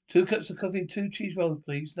 2 cups of coffee and 2 cheese rolls,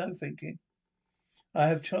 please. No thinking. I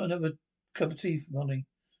have tried another cup of tea for Molly.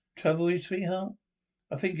 Trouble with you, sweetheart?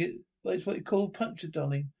 It's what you call puncture,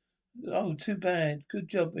 darling. Oh, too bad. Good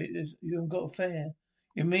job. You haven't got a fare.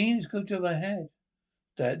 You mean it's a good job I had?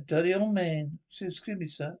 That dirty old man. Excuse me,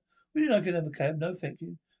 sir. Would you like another cab? No, thank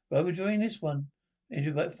you. Rather enjoying this one.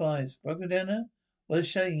 Engine backfires. Broken down now? What a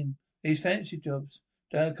shame. These fancy jobs.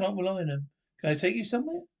 I can't rely on them. Can I take you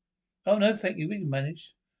somewhere? Oh, no, thank you. We can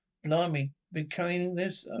manage. Blimey. Been carrying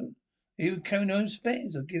this. You carrying your own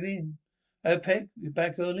spares. I'll give in. Oh, Peg, you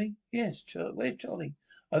back early? Yes, where's Charlie?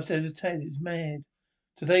 Upstairs with Ted. He's mad.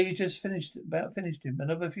 Today you just finished him.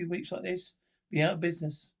 Another few weeks like this, be out of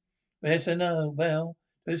business. Yes, I know. Well,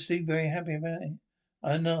 don't seem very happy about it.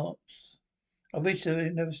 I'm not. I wish I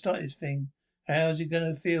had never started this thing. How's he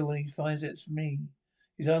going to feel when he finds it's me?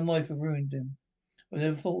 His own wife have ruined him. I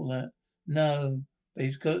never thought of that. No, but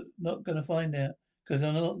not going to find out because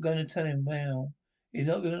I'm not going to tell him. Well, he's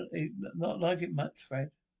not like it much,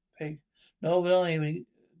 Peg. No, but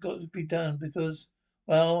got to be done because,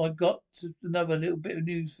 well, I got another little bit of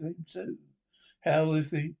news for him too. How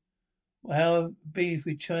if we, how it'd be if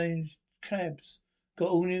we changed cabs? Got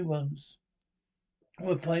all new ones.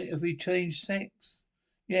 What point if we change sex?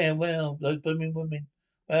 Yeah, well, those blooming women.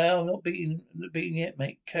 Well, not beaten yet,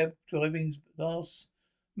 mate. Cab driving's last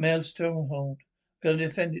male stronghold. Gonna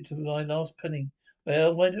defend it to my last penny.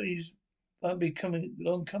 Well, why don't you just won't be coming?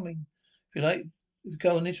 If you like, if you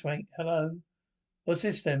go on this rate. Hello. What's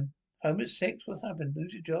this then? Home at 6? What happened?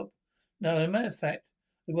 Lose your job? No, as a matter of fact,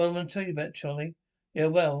 the one I want to tell you about, Charlie. Yeah,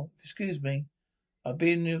 well, excuse me. I'll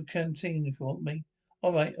be in your canteen if you want me.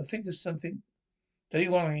 All right, I think there's something. Don't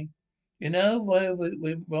you worry. You know why we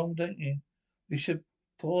went wrong, don't you? We should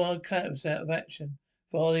pull our cabs out of action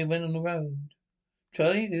before they went on the road.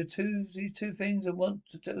 Charlie, there are these two things I want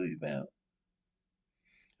to tell you about.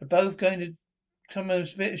 They're both going to come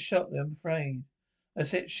as a bit of shock, I'm afraid.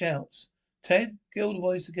 That's it, shouts. Ted, get all the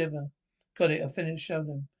boys together. Got it, I finished showing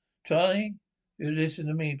them. Charlie, you listen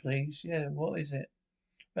to me, please. Yeah, what is it?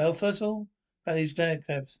 Well, first of all, about these glad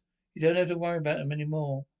cabs. You don't have to worry about them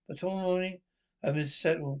anymore. But tomorrow morning, it's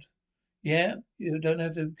settled. Yeah, you don't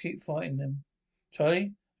have to keep fighting them.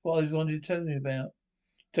 Charlie, what I was wanting to tell you about.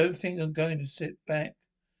 Don't think I'm going to sit back,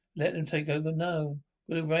 let them take over. No.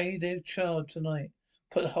 We'll raid their charge tonight.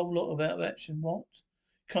 Put a whole lot of out of action. What?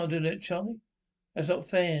 Can't do that, Charlie? That's not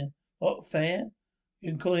fair. Not fair?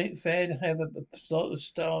 You can call it fair to have a lot of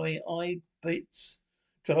starry-eyed bits,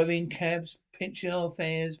 driving cabs, pinching our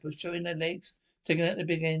fares, but showing their legs, taking out the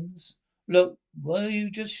big ends. Look, will you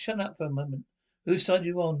just shut up for a moment? Whose side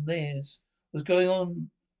you on? Theirs. What's going on?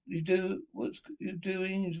 What's you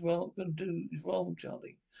doing is wrong. Gonna do is wrong,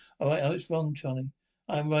 Charlie. All right, oh, it's wrong, Charlie.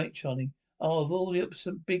 I'm right, Charlie. Oh, of all the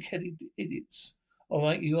upset, big-headed idiots. All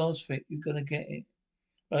right, you asked for it. You're gonna get it.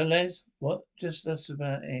 Right, Les? What? Just that's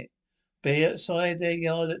about it. Be outside their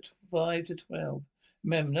yard at 5 to 12.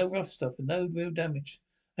 Remember, no rough stuff and no real damage.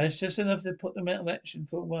 That's just enough to put them out of action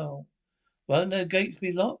for a while. Won't the gates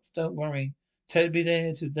be locked? Don't worry. Ted'll be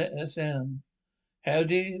there to let us down.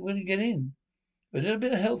 Will you get in? With a little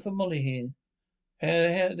bit of help from Molly here.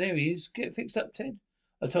 There he is. Get fixed up, Ted.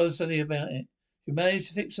 I told Sonny about it. You managed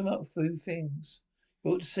to fix him up a few things.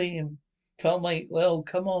 You ought to see him. Can't wait. Well,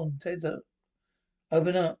 come on, Ted.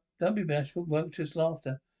 Open up. Don't be bashful. Roach's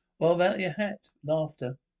laughter. What about your hat?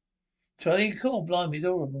 Laughter. Charlie, cool. Blimey, it's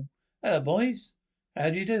horrible. Hello, boys. How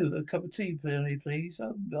do you do? A cup of tea, please.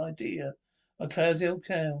 Oh, my dear. A cloudy old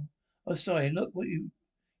cow. Oh, sorry. Look what you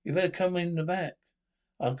better come in the back.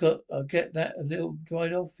 I'll get that a little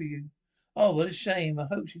dried off for you. Oh, what a shame. I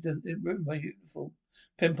hope she didn't ruin my beautiful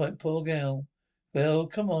pinpoint poor girl. Well,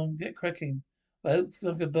 come on, get cracking. I hope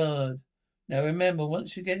like a bird. Now remember,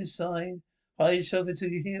 once you get inside, hide yourself until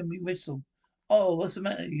you hear me whistle. Oh, what's the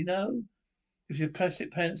matter? You know, if your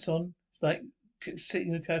plastic pants on, it's like sitting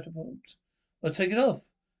in a catapult. Well, take it off.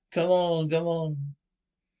 Come on, come on.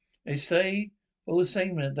 They say, all the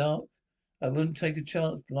same in the dark, I wouldn't take a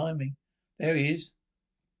chance, blimey. There he is.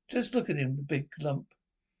 Just look at him, the big lump.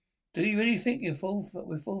 Do you really think we fall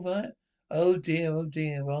for that? Oh dear, oh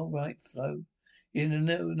dear. All right, Flo. You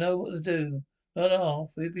know what to do. Not half.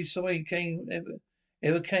 We'd be sorry he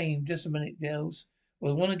ever came. Just a minute, girls.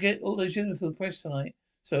 We'll want to get all those uniforms pressed tonight.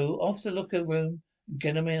 So off to the locker room and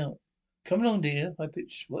get 'em out. Come along, dear.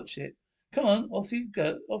 Watch it. Come on, off you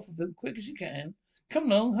go. Off of them, quick as you can.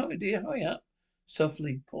 Come along, hurry, dear, hurry up.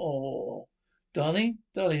 Softly. Poor. Darling,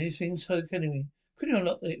 these things hurt anyway. Could you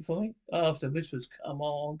unlock it for me? After whispers. Come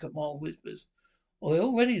on, whispers.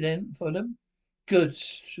 All ready then for them? Good.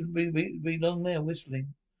 Shouldn't be long now,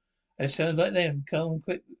 whistling. It sounds like them.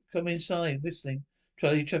 Come inside, whistling.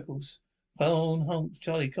 Charlie chuckles. Phone honks.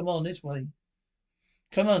 Charlie, come on this way.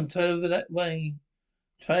 Come on, over that way.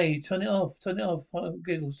 Trey, turn it off.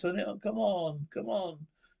 Giggles, turn it off. Come on.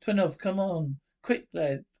 Turn it off, come on. Quick,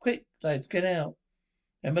 lads, get out.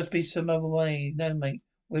 There must be some other way. No, mate,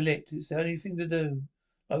 we're licked. It's the only thing to do.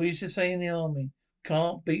 Like we used to say in the army,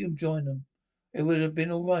 can't beat 'em, join 'em. It would have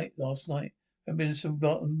been all right last night. There'd been some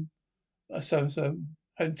rotten so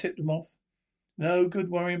hadn't tipped 'em off. No good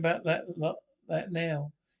worrying about that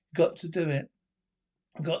now. Got to do it.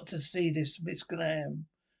 Got to see this Miss Glam.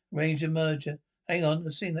 Arrange a merger. Hang on,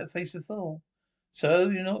 I've seen that face before. So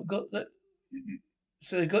you not got that?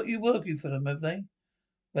 So they got you working for them, have they?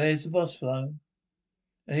 Where's the boss, Flo?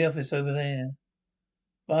 In the office over there.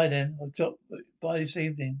 Bye then. I'll drop by this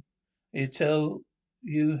evening. He'll tell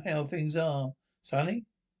you how things are. Sonny?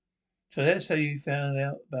 So that's how you found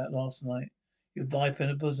out about last night. You viper in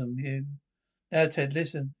the bosom, you. Now, Ted,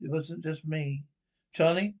 listen. It wasn't just me.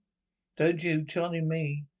 Charlie? Don't you, Charlie,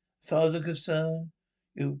 me. As far as I'm concerned,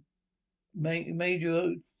 you made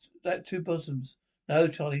you that two bosoms. No,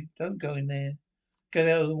 Charlie, don't go in there. Get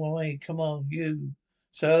out of the way. Come on, you.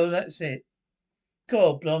 So that's it.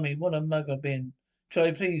 God, blimey, what a mug I've been.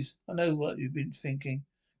 Charlie, please, I know what you've been thinking.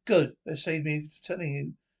 Good, that saved me telling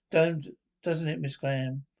you. Don't, doesn't it, Miss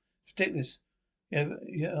Graham? Ridiculous.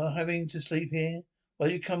 You're having to sleep here? Why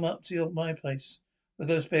don't you come up to my place? We've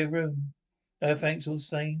got a spare room. No thanks all the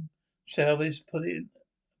same. Salvage,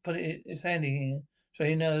 it's handy here, so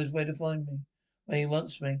he knows where to find me. When he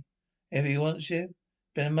wants me. If he wants you.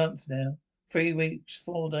 Been a month now. 3 weeks,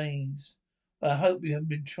 4 days. But I hope you haven't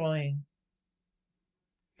been trying.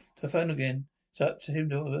 The phone again. It's up to him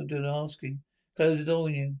to do the asking. Close the door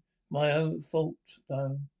on you. My own fault,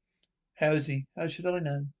 though. How is he? How should I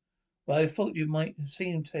know? Well, I thought you might have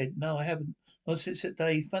seen him, Ted. No, I haven't. Not since that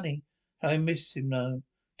day. Funny how I missed him, though.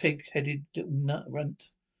 Pig-headed little nut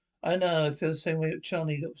runt. I know. I feel the same way.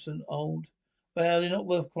 Charlie looks so old. Well, they're not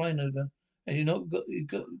worth crying over. And you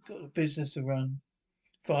got a business to run.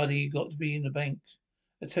 Friday, you got to be in the bank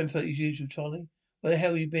at 10:30 as usual, Charlie. Where the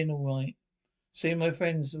hell you been? All right. Seeing my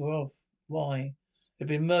friends are off. Why? There's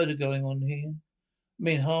been murder going on here. I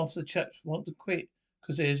mean, half the chaps want to quit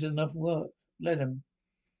because there's enough work. Let 'em.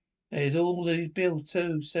 There's all these bills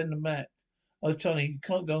too. Send 'em back. Oh, Johnny, you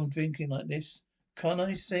can't go on drinking like this. Can't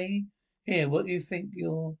I see? Here, what do you think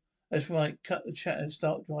you're... That's right. Cut the chat and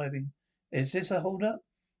start driving. Is this a hold up?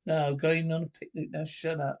 No, going on a picnic. Now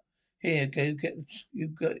shut up. Here, go get you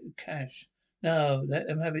got the cash. No, let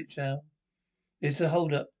them have it, Chow. It's a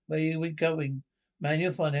hold up. Where are we going? Man,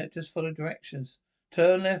 you'll find out. Just follow directions.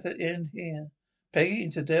 Turn left at the end here. Peggy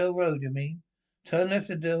into Dale Road, you mean? Turn left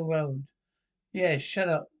at Dale Road. Yeah, shut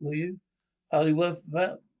up, will you? Hardly worth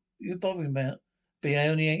about you bothering about. Be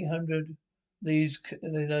only 800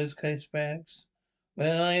 those case bags.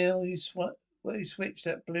 Well, you switched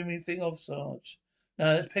that blooming thing off, Sarge.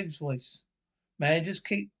 No, that's Peg's voice. Man, just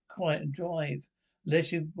keep quiet and drive.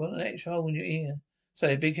 Unless you want an extra hole in your ear.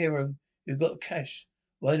 Say, big hero, you've got cash.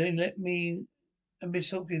 Why don't you let me and Miss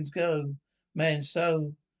Hawkins go? Man,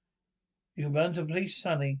 so you can run to police,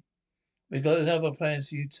 Sonny. We got another plans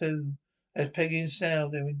for you too. As Peggy and Sal,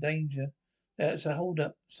 they're in danger. That's a hold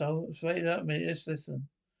up. So wait up a minute, let's listen.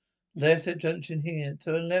 Left at junction here.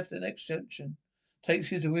 Turn left at next junction.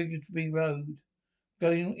 Takes you to Wigglesby Road.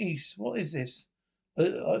 Going east. What is this?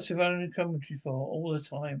 What's the running commentary for all the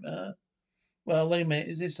time, Well, wait a minute.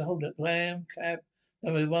 Is this the hold up? Glam, cab,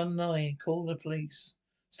 number 19. Call the police.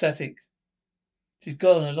 Static. She's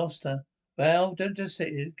gone. I lost her. Well, don't just sit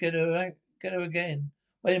here. Get her again.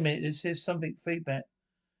 Wait a minute. This is something feedback.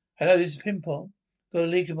 Hello, this is Pimpot. Got a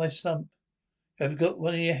leak in my slump. Have you got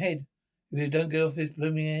one in your head? If you don't get off this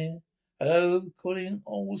blooming air. Hello, calling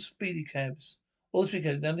all speedy cabs. All speedy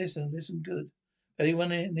cabs. Now listen good.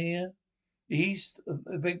 Anyone in here? The east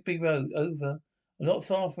of Rigby Road. Over. I'm not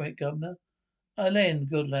far from it, Governor. Len,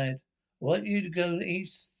 good lad. I want you to go to the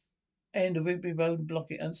east end of Rigby Road and block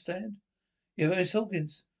it, understand? Yeah, but Miss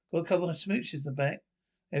Hawkins, got a couple of smooches in the back.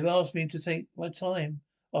 They've asked me to take my time.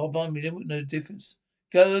 Oh, by me, they wouldn't know the difference.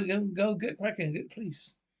 Go, get cracking, get the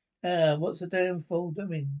police. What's the damn fool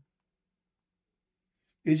doing?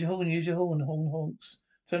 Use your horn, honks.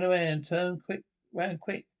 Turn around, round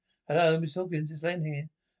quick. Hello, Miss Hawkins, it's Len here.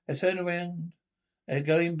 They turn around, they're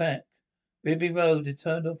going back. Rigby Road, they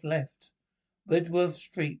turned off left. Redworth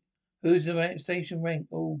Street. Who's the station rank?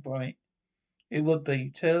 Albright. It would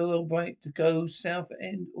be. Tell Albright to go south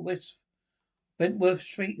end or west Wentworth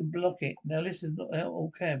Street and block it. Now listen, not out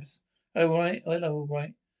all cabs. Hello, all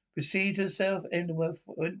right. Proceed to the south end of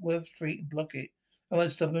Wentworth Street and block it. I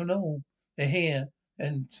won't stop them at all. They're here,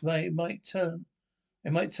 and they might turn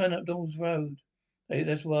up Dawes Road.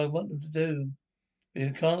 That's what I want them to do.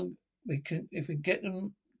 If we can get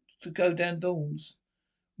them to go down Dawes,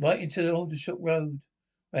 right into the Aldershot Road.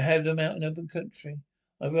 I have them out in open country.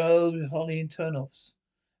 A road with holly and turnoffs.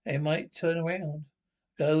 They might turn around.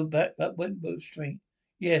 Go back up Wentworth Street.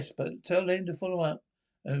 Yes, but tell them to follow up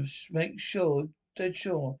and make sure, dead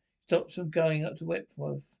sure, stops them going up to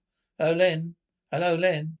Wentworth. Hello, Len. Hello,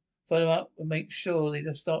 Len. Follow up and make sure they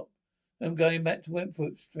just stop them going back to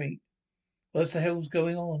Wentworth Street. What the hell's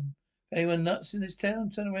going on? Anyone nuts in this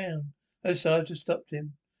town? Turn around. No, sir, I just stopped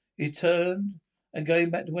him. He turned and going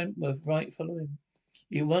back to Wentworth. Right, follow him.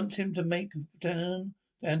 You want him to make a turn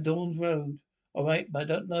down Dawn's Road. All right, but I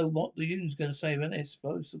don't know what the union's going to say about this.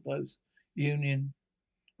 Suppose. Union.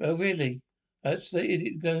 Well, really? That's the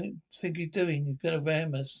idiot think he's doing. He's going to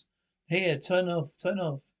ram us. Here, turn off.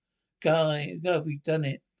 Go, we've done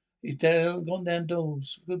it. He's gone down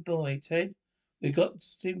doors. Good boy, Ted. We got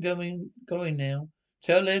him going now.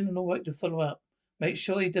 Tell Len and all right to follow up. Make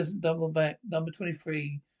sure he doesn't double back. Number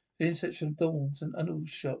 23, the intersection of Dawns and Underwood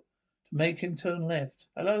Shop. To make him turn left.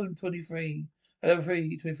 Hello, 23. Hello,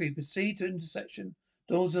 23. Proceed to intersection.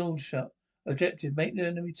 Dawns and Aldershot. Objective, make the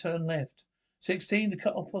enemy turn left. 16, to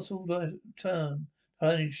cut off possible turn.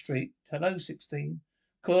 Carnage Street. Hello, 16.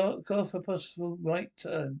 Call for possible right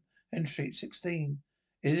turn. End Street, 16.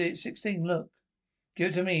 Is it 16? Look. Give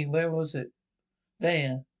it to me. Where was it?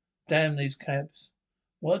 There. Damn these cabs.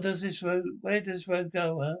 Where does this road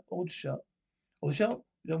go, Aldershot. Aldershot?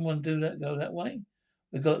 You don't want to go that way?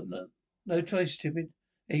 We've got no choice, stupid.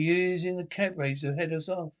 They're using the cab raids to head us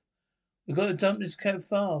off. We've got to dump this cab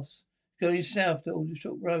fast. Going south to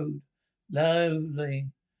Aldershot Road.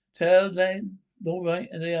 Lovely. Tell Dan, all right,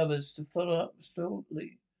 and the others to follow up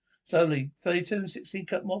slowly. 32 and 16,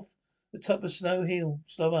 cut them off the top of Snow Hill.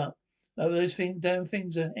 Slow up. No, those damn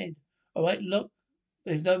things ahead. All right, look.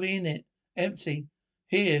 There's nobody in it. Empty.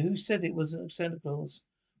 Here, who said it was Santa Claus?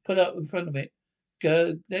 Put up in front of it.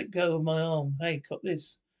 Let go of my arm. Hey, cop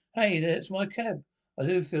this. Hey, that's my cab. I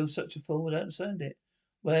do feel such a fool. I don't understand it.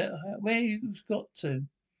 Where you got to?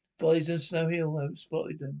 Boys in Snow Hill have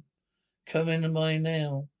spotted them. Come in mine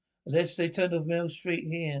now. Unless they turned off Mill Street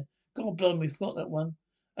here. God blimey, forgot that one.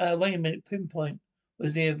 Wait a minute. Pinpoint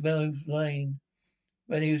was near Mel's Lane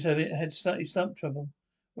when he had stump trouble.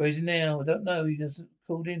 Where is he now? I don't know. He hasn't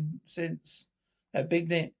called in since. That big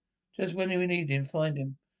net. Just when we need him, find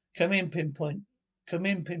him. Come in, Pinpoint. Come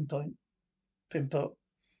in, Pinpot.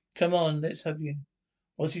 Come on, let's have you.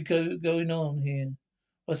 What's going on here?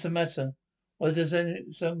 What's the matter? Why does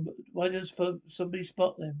somebody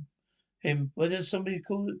spot them? Him? Why does somebody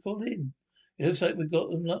call in? It looks like we got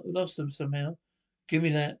them lost them somehow. Give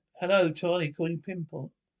me that. Hello, Charlie, calling Pinpot.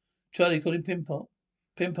 Charlie, calling Pinpot.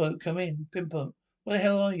 Pinpot, come in. Pinpot, where the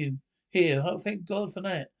hell are you? Here. Oh, thank God for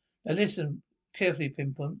that. Now listen carefully,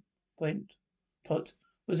 Pinpot. Point. Pot.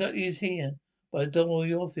 What exactly is here? By the door of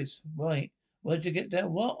your office. Right. Why'd you get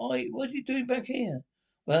down? What are you doing back here?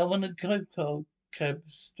 Well, one of the cab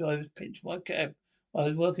drivers pinched my cab while I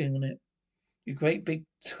was working on it. You great big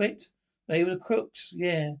twit. They were the crooks.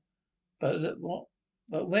 Yeah. What?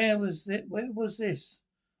 But where was it? Where was this?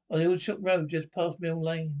 On the old shop road, just past Mill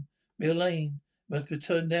Lane. Mill Lane. Must be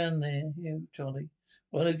turned down there. Here, Charlie.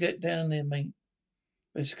 Want to get down there, mate?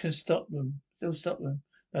 But can stop them. Still stop them.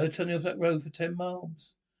 No, turning off that road for 10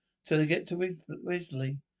 miles. Till they get to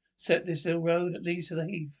Ridgely. Except this little road that leads to the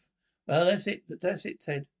heath. Well, that's it. That's it,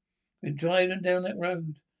 Ted. We're driving down that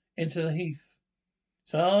road into the heath.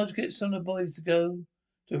 So I'll get some of the boys to go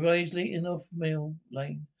to Raisley in off Mill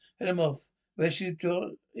Lane. Head 'em off. Rest you draw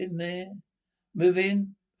in there. Move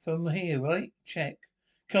in from here, right? Check.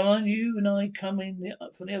 Come on, you and I come in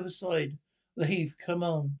from the other side of the heath. Come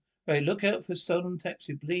on. Right, look out for stolen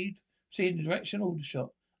taxi. Bleed. See the direction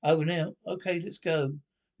Aldershot. Over and out. Okay, let's go.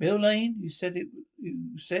 Mill Lane. You said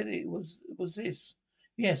it was this.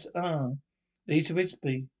 Yes. Lead to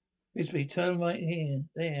Ridgeby. Ridgeby. Turn right here.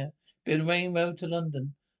 There. Be the main road to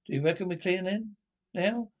London. Do you reckon we're clear then?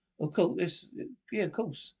 Now? Of course. Yeah, of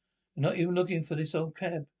course. We're not even looking for this old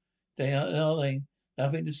cab. Are they?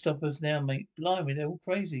 Nothing to stop us now, mate. Blimey, they're all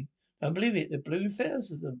crazy. Don't believe it. The blue affairs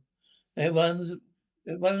of them. The ones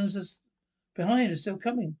that's behind are still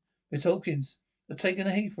coming. Miss Hawkins, they're taking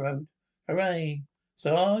the Heath Road. Hooray.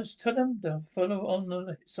 So I was tell them to follow on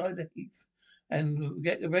the side of the Heath and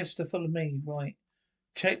get the rest to follow me. Right.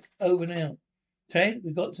 Check over now. Ted,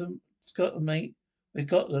 got them, mate. We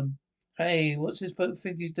got them. Hey, what's this boat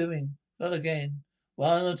think he's doing? Not again.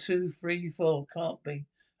 1 or 2, 3, 4. Can't be.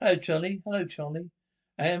 Hello, Charlie. Hello, Charlie.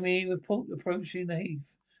 Enemy report approaching the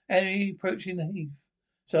heath. Enemy approaching the heath.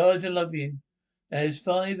 Sarge, I love you. There's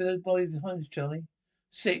 5 of those boys behind us, Charlie.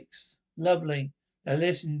 6. Lovely. Now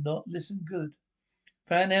listen good.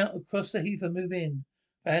 Fan out across the heath and move in.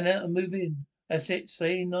 Fan out and move in. That's it.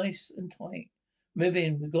 Stay nice and tight. Move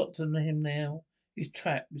in. We've got to him now. He's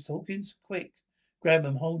trapped. Miss Hawkins, quick. Grab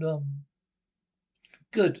him. Hold on.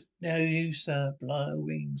 Good. Now you, sir. Blow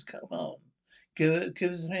wings. Come on. Give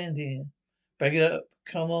us a hand here. Break it up.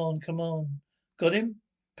 Come on. Got him?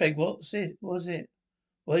 Peg, what's it? What was it?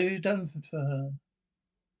 What have you done for her?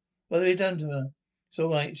 What have you done to her? It's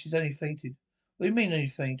all right. She's only fainted. What do you mean only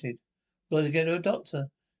fainted? Got to get her a doctor.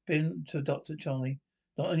 Been to a doctor, Charlie.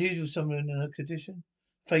 Not unusual someone in her condition.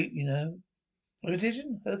 Fate, you know. Her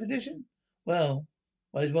condition? Her condition? Well,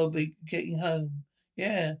 might as well be getting home.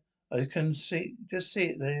 Yeah, I can just see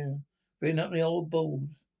it there. Written up the old balls.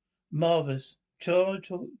 Marvellous.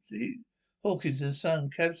 Hawkins and Son,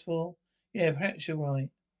 cabs for? Yeah, perhaps you're right.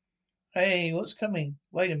 Hey, what's coming?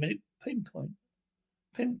 Wait a minute. Pinpoint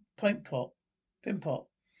pot. Pinpot.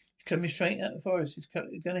 Coming straight out of the forest. He's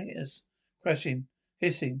gonna hit us. Crashing.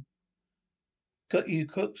 Hissing. Got you,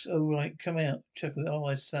 crooks? Oh, right. Come out. Chuckle. Oh,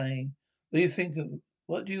 I say. What do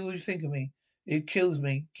you think of me? It kills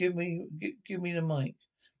me. Give me the mic.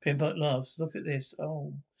 Pinpoint laughs. Look at this.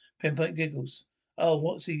 Oh. Pinpoint giggles. Oh,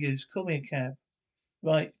 what's the use? Call me a cab.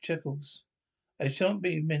 Right. Chuckles. I shan't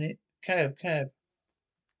be a minute. Cab.